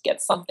later. Just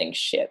get something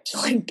shipped,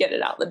 like get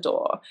it out the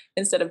door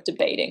instead of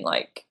debating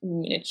like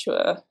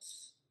miniature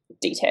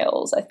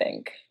details, I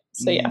think.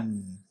 So yeah.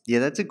 Yeah,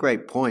 that's a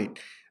great point.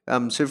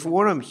 So from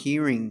what I'm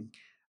hearing,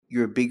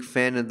 you're a big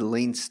fan of the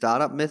lean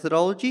startup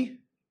methodology?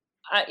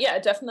 Yeah,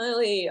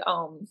 definitely.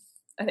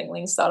 I think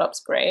lean startup's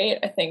great.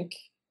 I think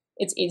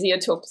it's easier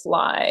to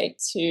apply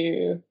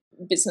to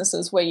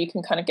businesses where you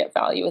can kind of get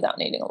value without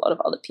needing a lot of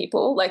other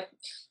people. Like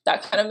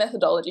that kind of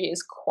methodology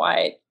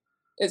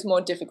is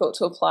more difficult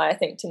to apply, I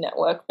think, to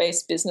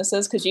network-based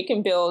businesses, because you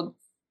can build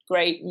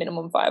great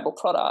minimum viable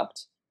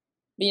product,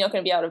 but you're not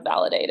going to be able to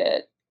validate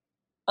it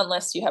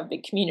unless you have a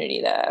big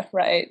community there,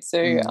 right?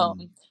 So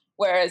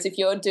whereas if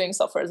you're doing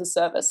software as a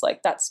service,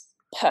 like that's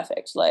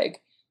perfect.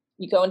 Like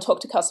you go and talk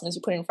to customers,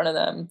 you put it in front of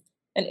them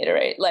and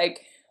iterate.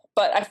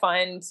 But I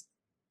find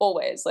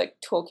always like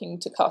talking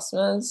to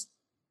customers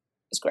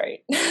is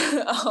great.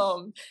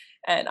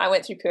 And I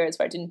went through periods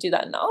where I didn't do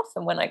that enough.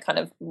 And when I kind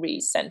of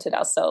re-centered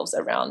ourselves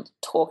around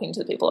talking to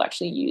the people who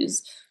actually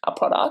use our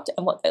product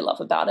and what they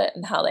love about it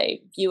and how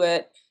they view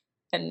it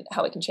and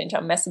how we can change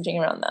our messaging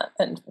around that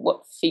and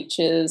what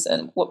features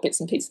and what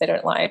bits and pieces they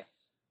don't like,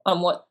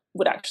 what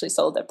would actually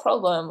solve their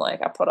problem, like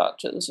our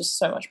product was just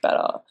so much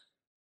better.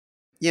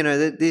 You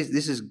know,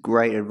 this is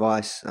great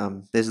advice.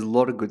 There's a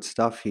lot of good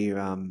stuff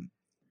here.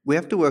 We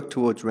have to work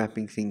towards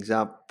wrapping things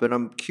up, but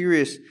I'm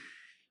curious,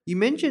 you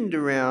mentioned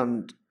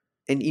around,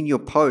 and in your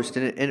post,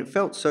 and it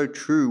felt so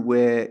true,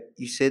 where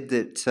you said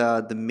that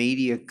the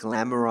media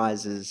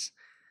glamorizes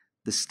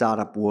the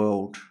startup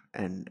world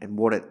and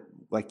what it,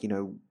 like, you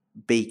know,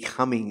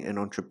 becoming an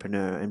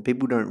entrepreneur, and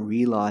people don't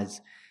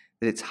realize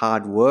that it's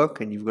hard work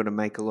and you've got to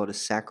make a lot of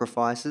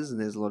sacrifices and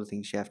there's a lot of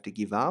things you have to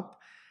give up.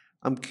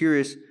 I'm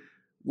curious,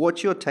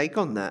 what's your take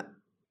on that?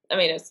 I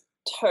mean, it's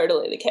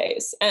totally the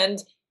case.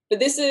 But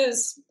this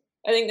is,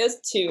 I think there's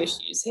two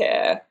issues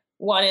here.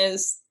 One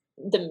is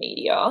the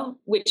media,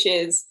 which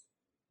is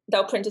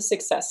they'll print a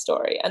success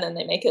story and then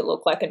they make it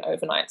look like an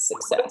overnight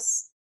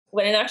success.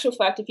 When in actual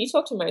fact, if you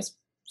talk to most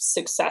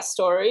success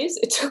stories,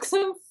 it took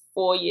them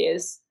 4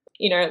 years,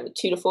 2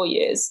 to 4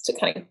 years to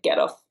kind of get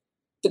off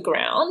the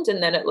ground,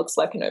 and then it looks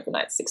like an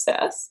overnight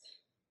success.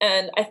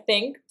 And I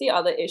think the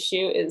other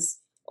issue is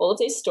all of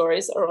these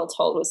stories are all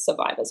told with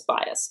survivor's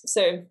bias.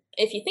 So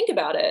if you think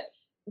about it,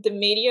 the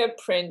media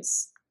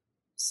prints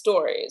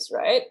stories,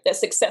 right? They're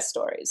success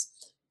stories.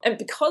 And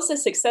because they're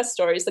success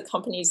stories, the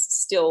company's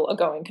still a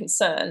going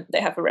concern.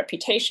 They have a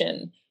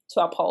reputation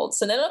to uphold.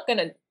 So they're not going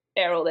to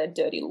air all their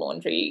dirty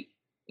laundry,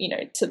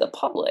 to the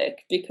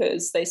public,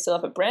 because they still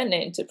have a brand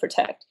name to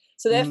protect.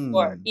 So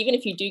therefore, even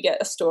if you do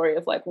get a story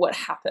of like what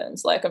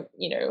happens, like,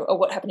 or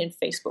what happened in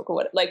Facebook or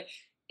what, like,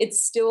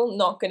 it's still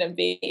not going to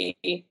be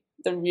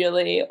the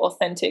really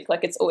authentic,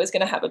 like it's always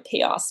going to have a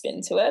PR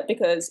spin to it,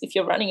 because if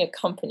you're running a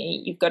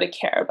company, you've got to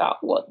care about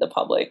what the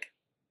public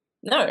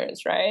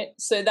knows, right?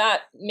 So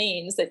that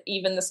means that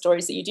even the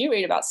stories that you do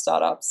read about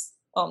startups,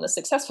 the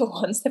successful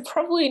ones, they're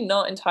probably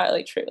not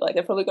entirely true. Like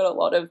they've probably got a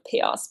lot of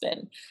PR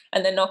spin,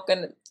 and they're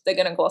going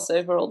to gloss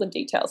over all the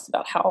details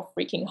about how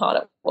freaking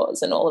hard it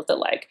was and all of the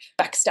like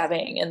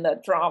backstabbing and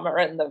the drama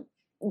and the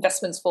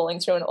investments falling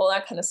through and all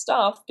that kind of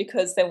stuff,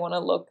 because they want to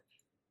look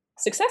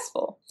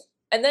successful.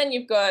 And then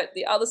you've got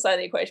the other side of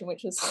the equation,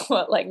 which is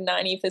what, like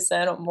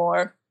 90% or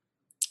more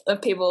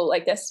of people,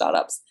 like their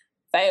startups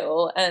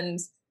fail, and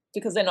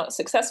because they're not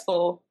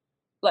successful,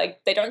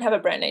 like they don't have a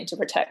brand name to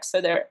protect. So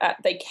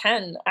they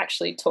can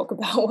actually talk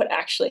about what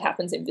actually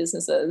happens in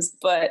businesses,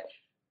 but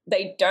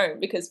they don't,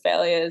 because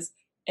failure is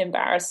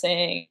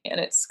embarrassing, and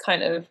it's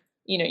kind of,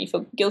 you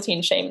feel guilty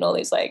and shame and all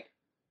these like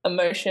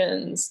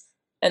emotions,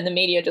 and the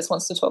media just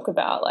wants to talk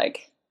about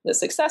like the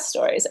success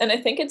stories. And I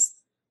think it's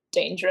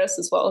dangerous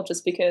as well,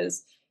 just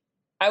because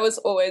I was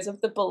always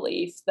of the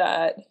belief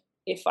that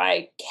if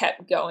I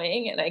kept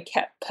going and I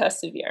kept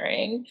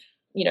persevering,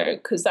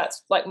 because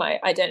that's like my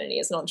identity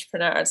as an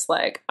entrepreneur. It's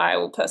like, I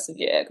will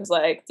persevere because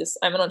like this,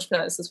 I'm an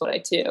entrepreneur, this is what I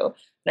do.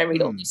 And I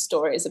read all these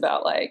stories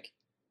about like,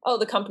 oh,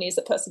 the companies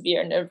that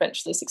persevere and are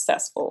eventually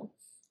successful.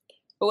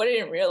 But what I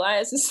didn't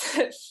realize is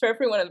that for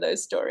every one of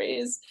those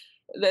stories,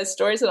 there's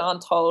stories that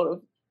aren't told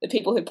of the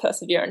people who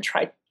persevere and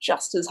try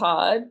just as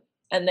hard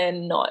and they're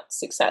not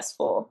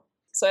successful.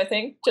 So I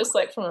think just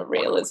like from a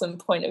realism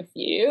point of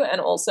view, and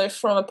also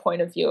from a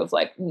point of view of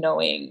like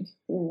knowing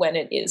when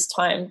it is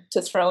time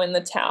to throw in the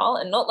towel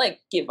and not like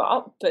give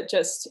up, but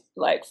just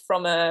like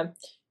from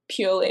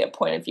purely a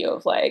point of view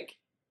of like,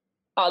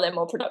 are there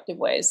more productive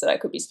ways that I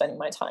could be spending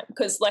my time?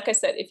 Because like I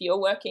said, if you're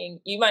working,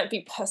 you might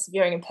be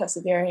persevering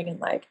and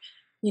like,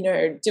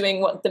 doing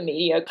what the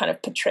media kind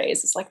of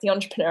portrays as like the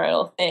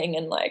entrepreneurial thing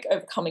and like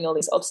overcoming all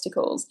these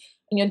obstacles.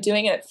 And you're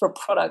doing it for a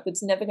product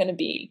that's never going to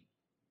be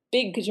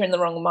big because you're in the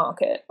wrong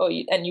market,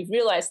 and you've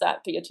realized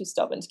that, but you're too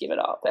stubborn to give it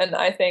up. And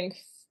I think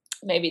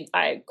maybe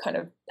I kind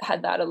of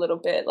had that a little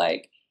bit,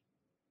 like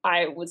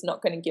I was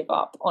not going to give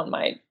up on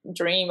my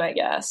dream, I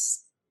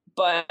guess.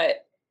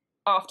 But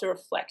after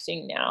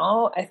reflecting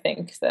now, I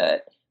think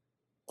that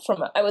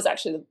it was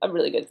actually a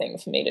really good thing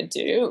for me to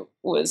do,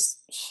 was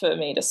for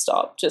me to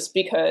stop, just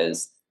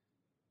because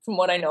from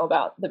what I know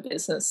about the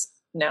business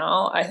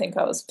now, I think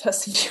I was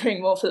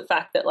persevering more for the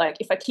fact that like,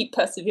 if I keep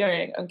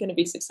persevering, I'm going to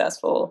be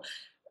successful.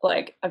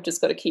 Like I've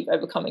just got to keep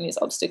overcoming these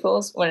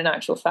obstacles, when in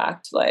actual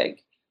fact,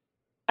 like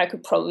I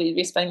could probably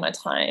be spending my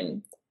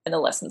time and the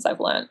lessons I've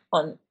learned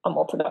on a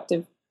more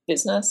productive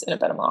business in a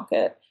better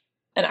market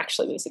and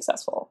actually be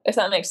successful. If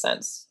that makes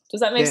sense.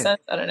 Does that make sense?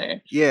 I don't know.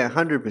 Yeah,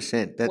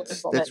 100%.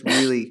 That's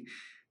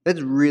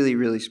really,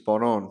 really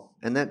spot on.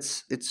 And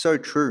it's so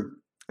true.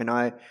 And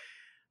I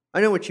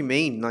know what you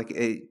mean. Like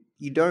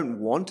you don't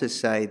want to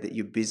say that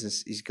your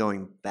business is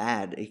going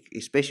bad,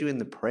 especially when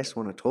the press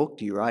want to talk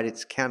to you, right?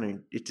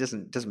 It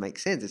doesn't make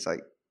sense. It's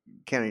like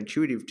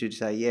counterintuitive to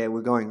say, yeah,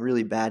 we're going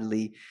really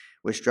badly,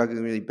 we're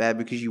struggling really bad,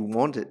 because you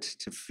want it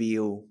to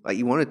feel like,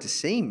 you want it to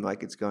seem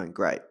like it's going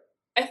great.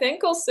 I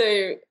think also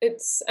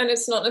it's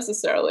not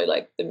necessarily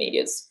like the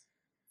media's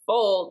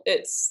fault.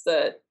 It's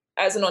that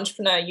as an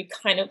entrepreneur, you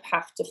kind of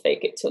have to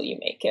fake it till you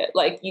make it.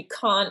 Like, you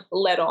can't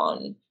let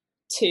on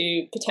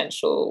to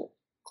potential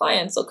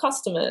clients or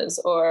customers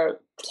or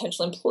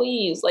potential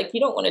employees. Like, you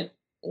don't want to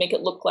make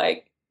it look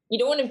like, you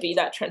don't want to be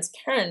that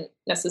transparent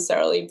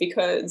necessarily,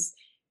 because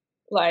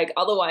like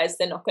otherwise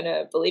they're not going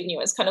to believe in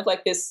you. It's kind of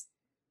like this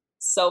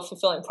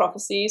self-fulfilling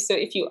prophecy. So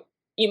if you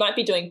might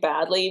be doing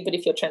badly, but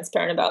if you're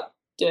transparent about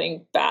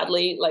doing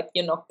badly, like,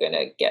 you're not going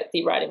to get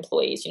the right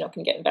employees, you're not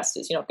going to get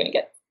investors, you're not going to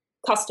get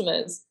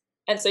customers,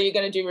 and so you're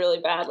going to do really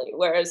badly.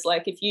 Whereas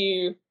like if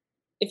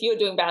you're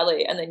doing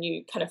badly and then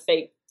you kind of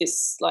fake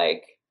this,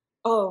 like,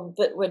 oh,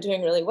 but we're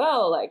doing really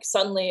well, like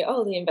suddenly,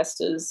 oh, the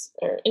investors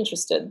are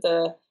interested,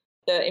 the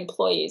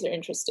employees are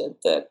interested,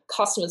 the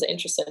customers are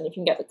interested, and if you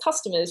can get the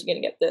customers, you're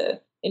going to get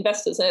the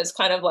investors. And it's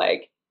kind of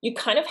like, you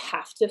kind of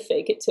have to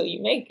fake it till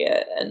you make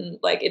it. And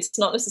like, it's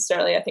not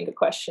necessarily, I think, a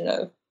question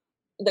of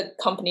the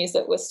companies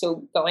that we're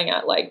still going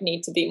at, like,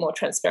 need to be more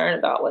transparent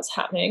about what's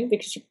happening,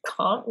 because you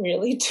can't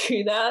really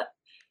do that,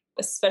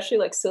 especially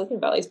like Silicon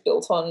Valley is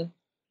built on,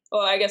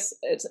 well, I guess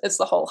it's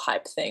the whole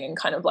hype thing and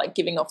kind of like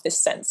giving off this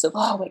sense of,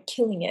 oh, we're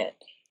killing it.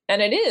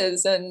 And it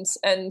is. And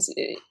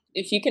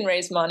if you can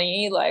raise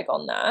money like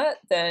on that,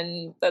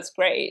 then that's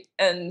great.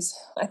 And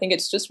I think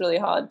it's just really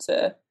hard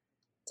to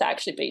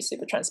actually be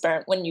super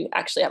transparent when you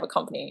actually have a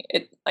company.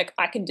 Like,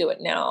 I can do it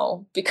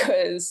now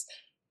because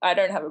I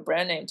don't have a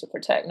brand name to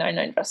protect.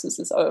 99 Dresses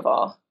is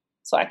over,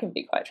 so I can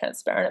be quite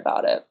transparent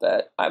about it.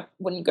 But I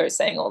wouldn't go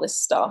saying all this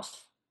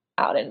stuff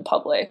out in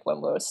public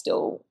when we were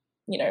still,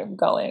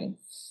 going.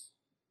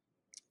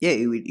 Yeah,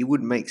 it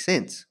wouldn't make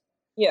sense.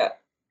 Yeah.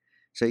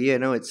 So yeah,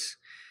 no, it's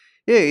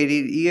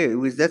it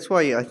was. That's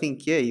why I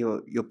think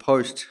your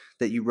post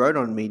that you wrote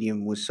on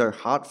Medium was so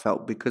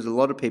heartfelt, because a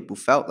lot of people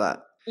felt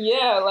that.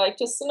 Yeah, like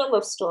just the number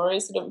of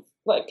stories that have,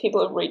 like,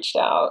 people have reached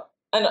out.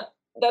 And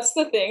that's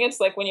the thing. It's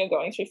like when you're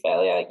going through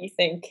failure, like, you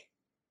think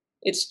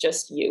it's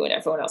just you and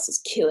everyone else is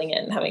killing it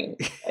and having,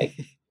 like,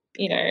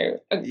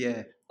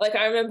 yeah. Like,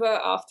 I remember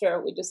after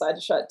we decided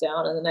to shut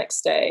down, and the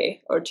next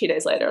day or 2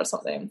 days later or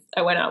something,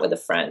 I went out with a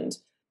friend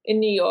in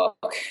New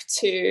York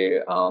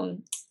to,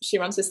 she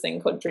runs this thing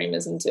called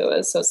Dreamers and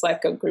Doers. So it's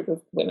like a group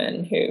of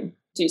women who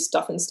do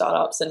stuff in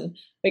startups, and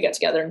we get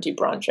together and do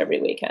brunch every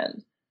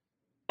weekend.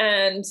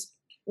 And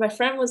my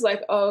friend was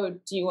like, oh,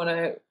 do you want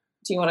to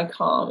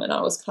come? And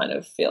I was kind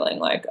of feeling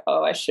like,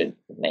 oh, I should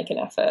make an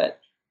effort.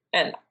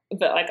 But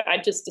like, I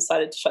just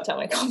decided to shut down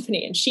my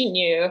company, and she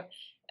knew.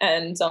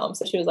 And so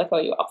she was like, oh,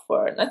 you're up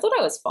for it. And I thought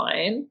I was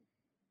fine.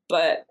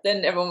 But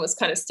then everyone was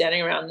kind of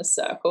standing around the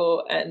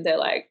circle, and they're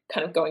like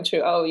kind of going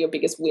through, oh, your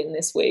biggest win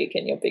this week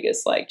and your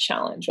biggest like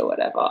challenge or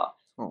whatever.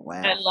 Oh,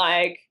 wow. And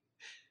like,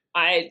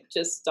 I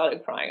just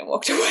started crying and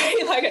walked away.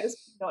 Like, I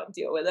just could not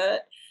deal with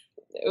it.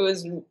 It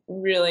was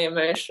really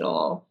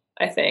emotional,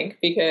 I think,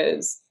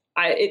 because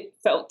it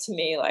felt to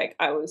me like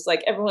I was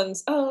like,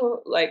 everyone's,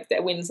 oh, like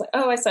their wins, like,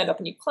 oh, I signed up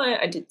a new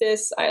client, I did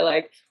this,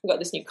 we got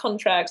this new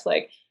contract,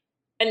 like,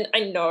 and I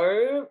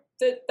know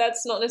that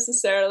that's not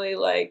necessarily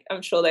like,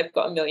 I'm sure they've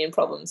got a million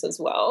problems as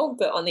well,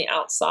 but on the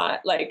outside,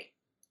 like,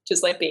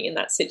 just like being in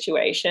that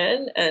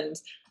situation, and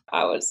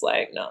I was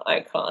like, no,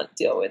 I can't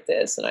deal with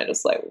this. And I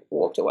just like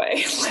walked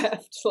away,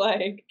 left,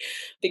 like,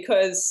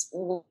 because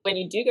when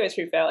you do go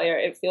through failure,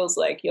 it feels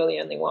like you're the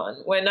only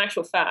one. When in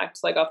actual fact,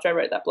 like, after I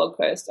wrote that blog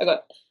post, I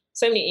got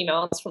so many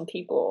emails from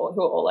people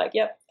who were all like,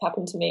 yep,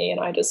 happened to me.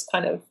 And I just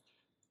kind of,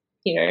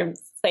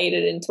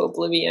 faded into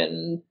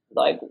oblivion,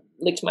 like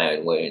licked my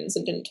own wounds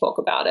and didn't talk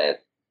about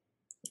it.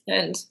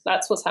 And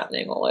that's what's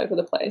happening all over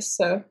the place.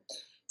 So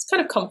it's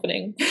kind of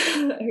comforting,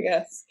 I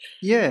guess.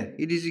 Yeah,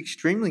 it is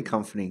extremely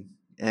comforting.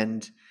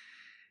 And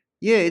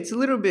yeah, it's a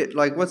little bit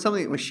like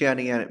something that was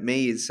shouting out at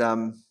me is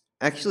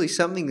actually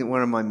something that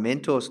one of my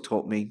mentors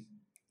taught me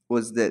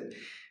was that,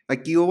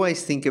 like, you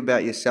always think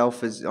about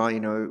yourself as,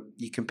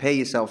 you compare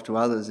yourself to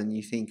others and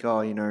you think,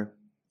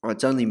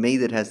 it's only me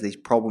that has these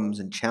problems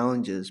and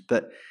challenges.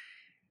 But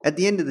at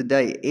the end of the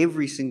day,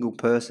 every single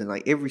person,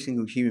 like every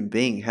single human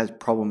being has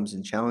problems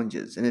and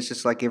challenges. And it's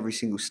just like every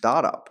single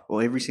startup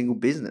or every single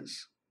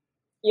business.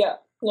 Yeah,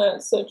 no,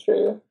 it's so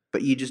true.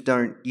 But you just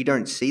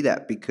don't see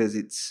that because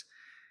it's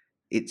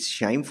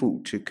shameful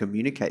to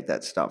communicate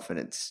that stuff, and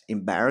it's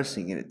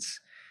embarrassing, and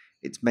it's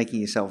making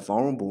yourself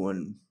vulnerable.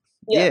 And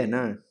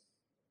no.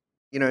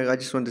 I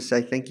just wanted to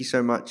say thank you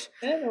so much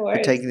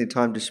for taking the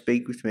time to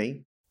speak with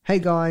me. Hey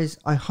guys,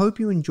 I hope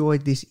you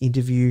enjoyed this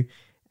interview.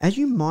 As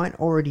you might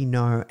already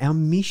know, our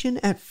mission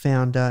at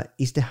Foundr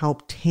is to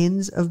help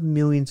tens of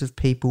millions of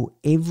people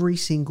every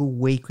single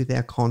week with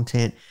our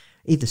content,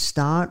 either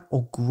start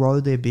or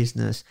grow their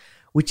business,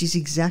 which is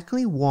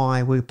exactly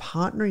why we're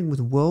partnering with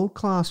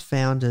world-class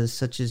founders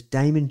such as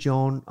Damon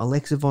John,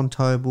 Alexa Von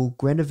Tobel,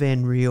 Greta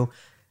Van Riel,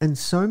 and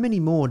so many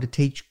more to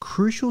teach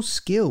crucial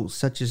skills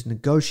such as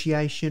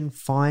negotiation,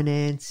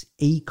 finance,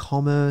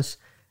 e-commerce,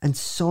 and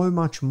so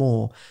much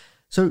more.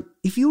 So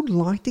if you'd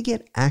like to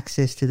get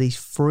access to these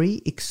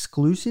free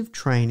exclusive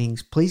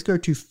trainings, please go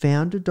to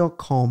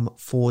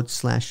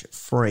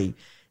foundr.com/free.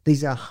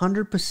 These are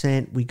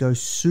 100%. We go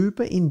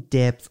super in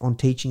depth on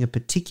teaching a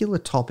particular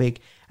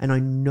topic, and I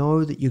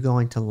know that you're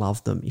going to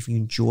love them if you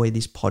enjoy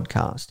this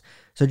podcast.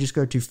 So just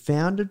go to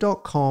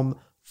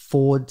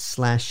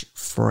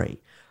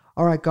foundr.com/free.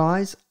 All right,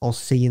 guys, I'll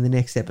see you in the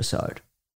next episode.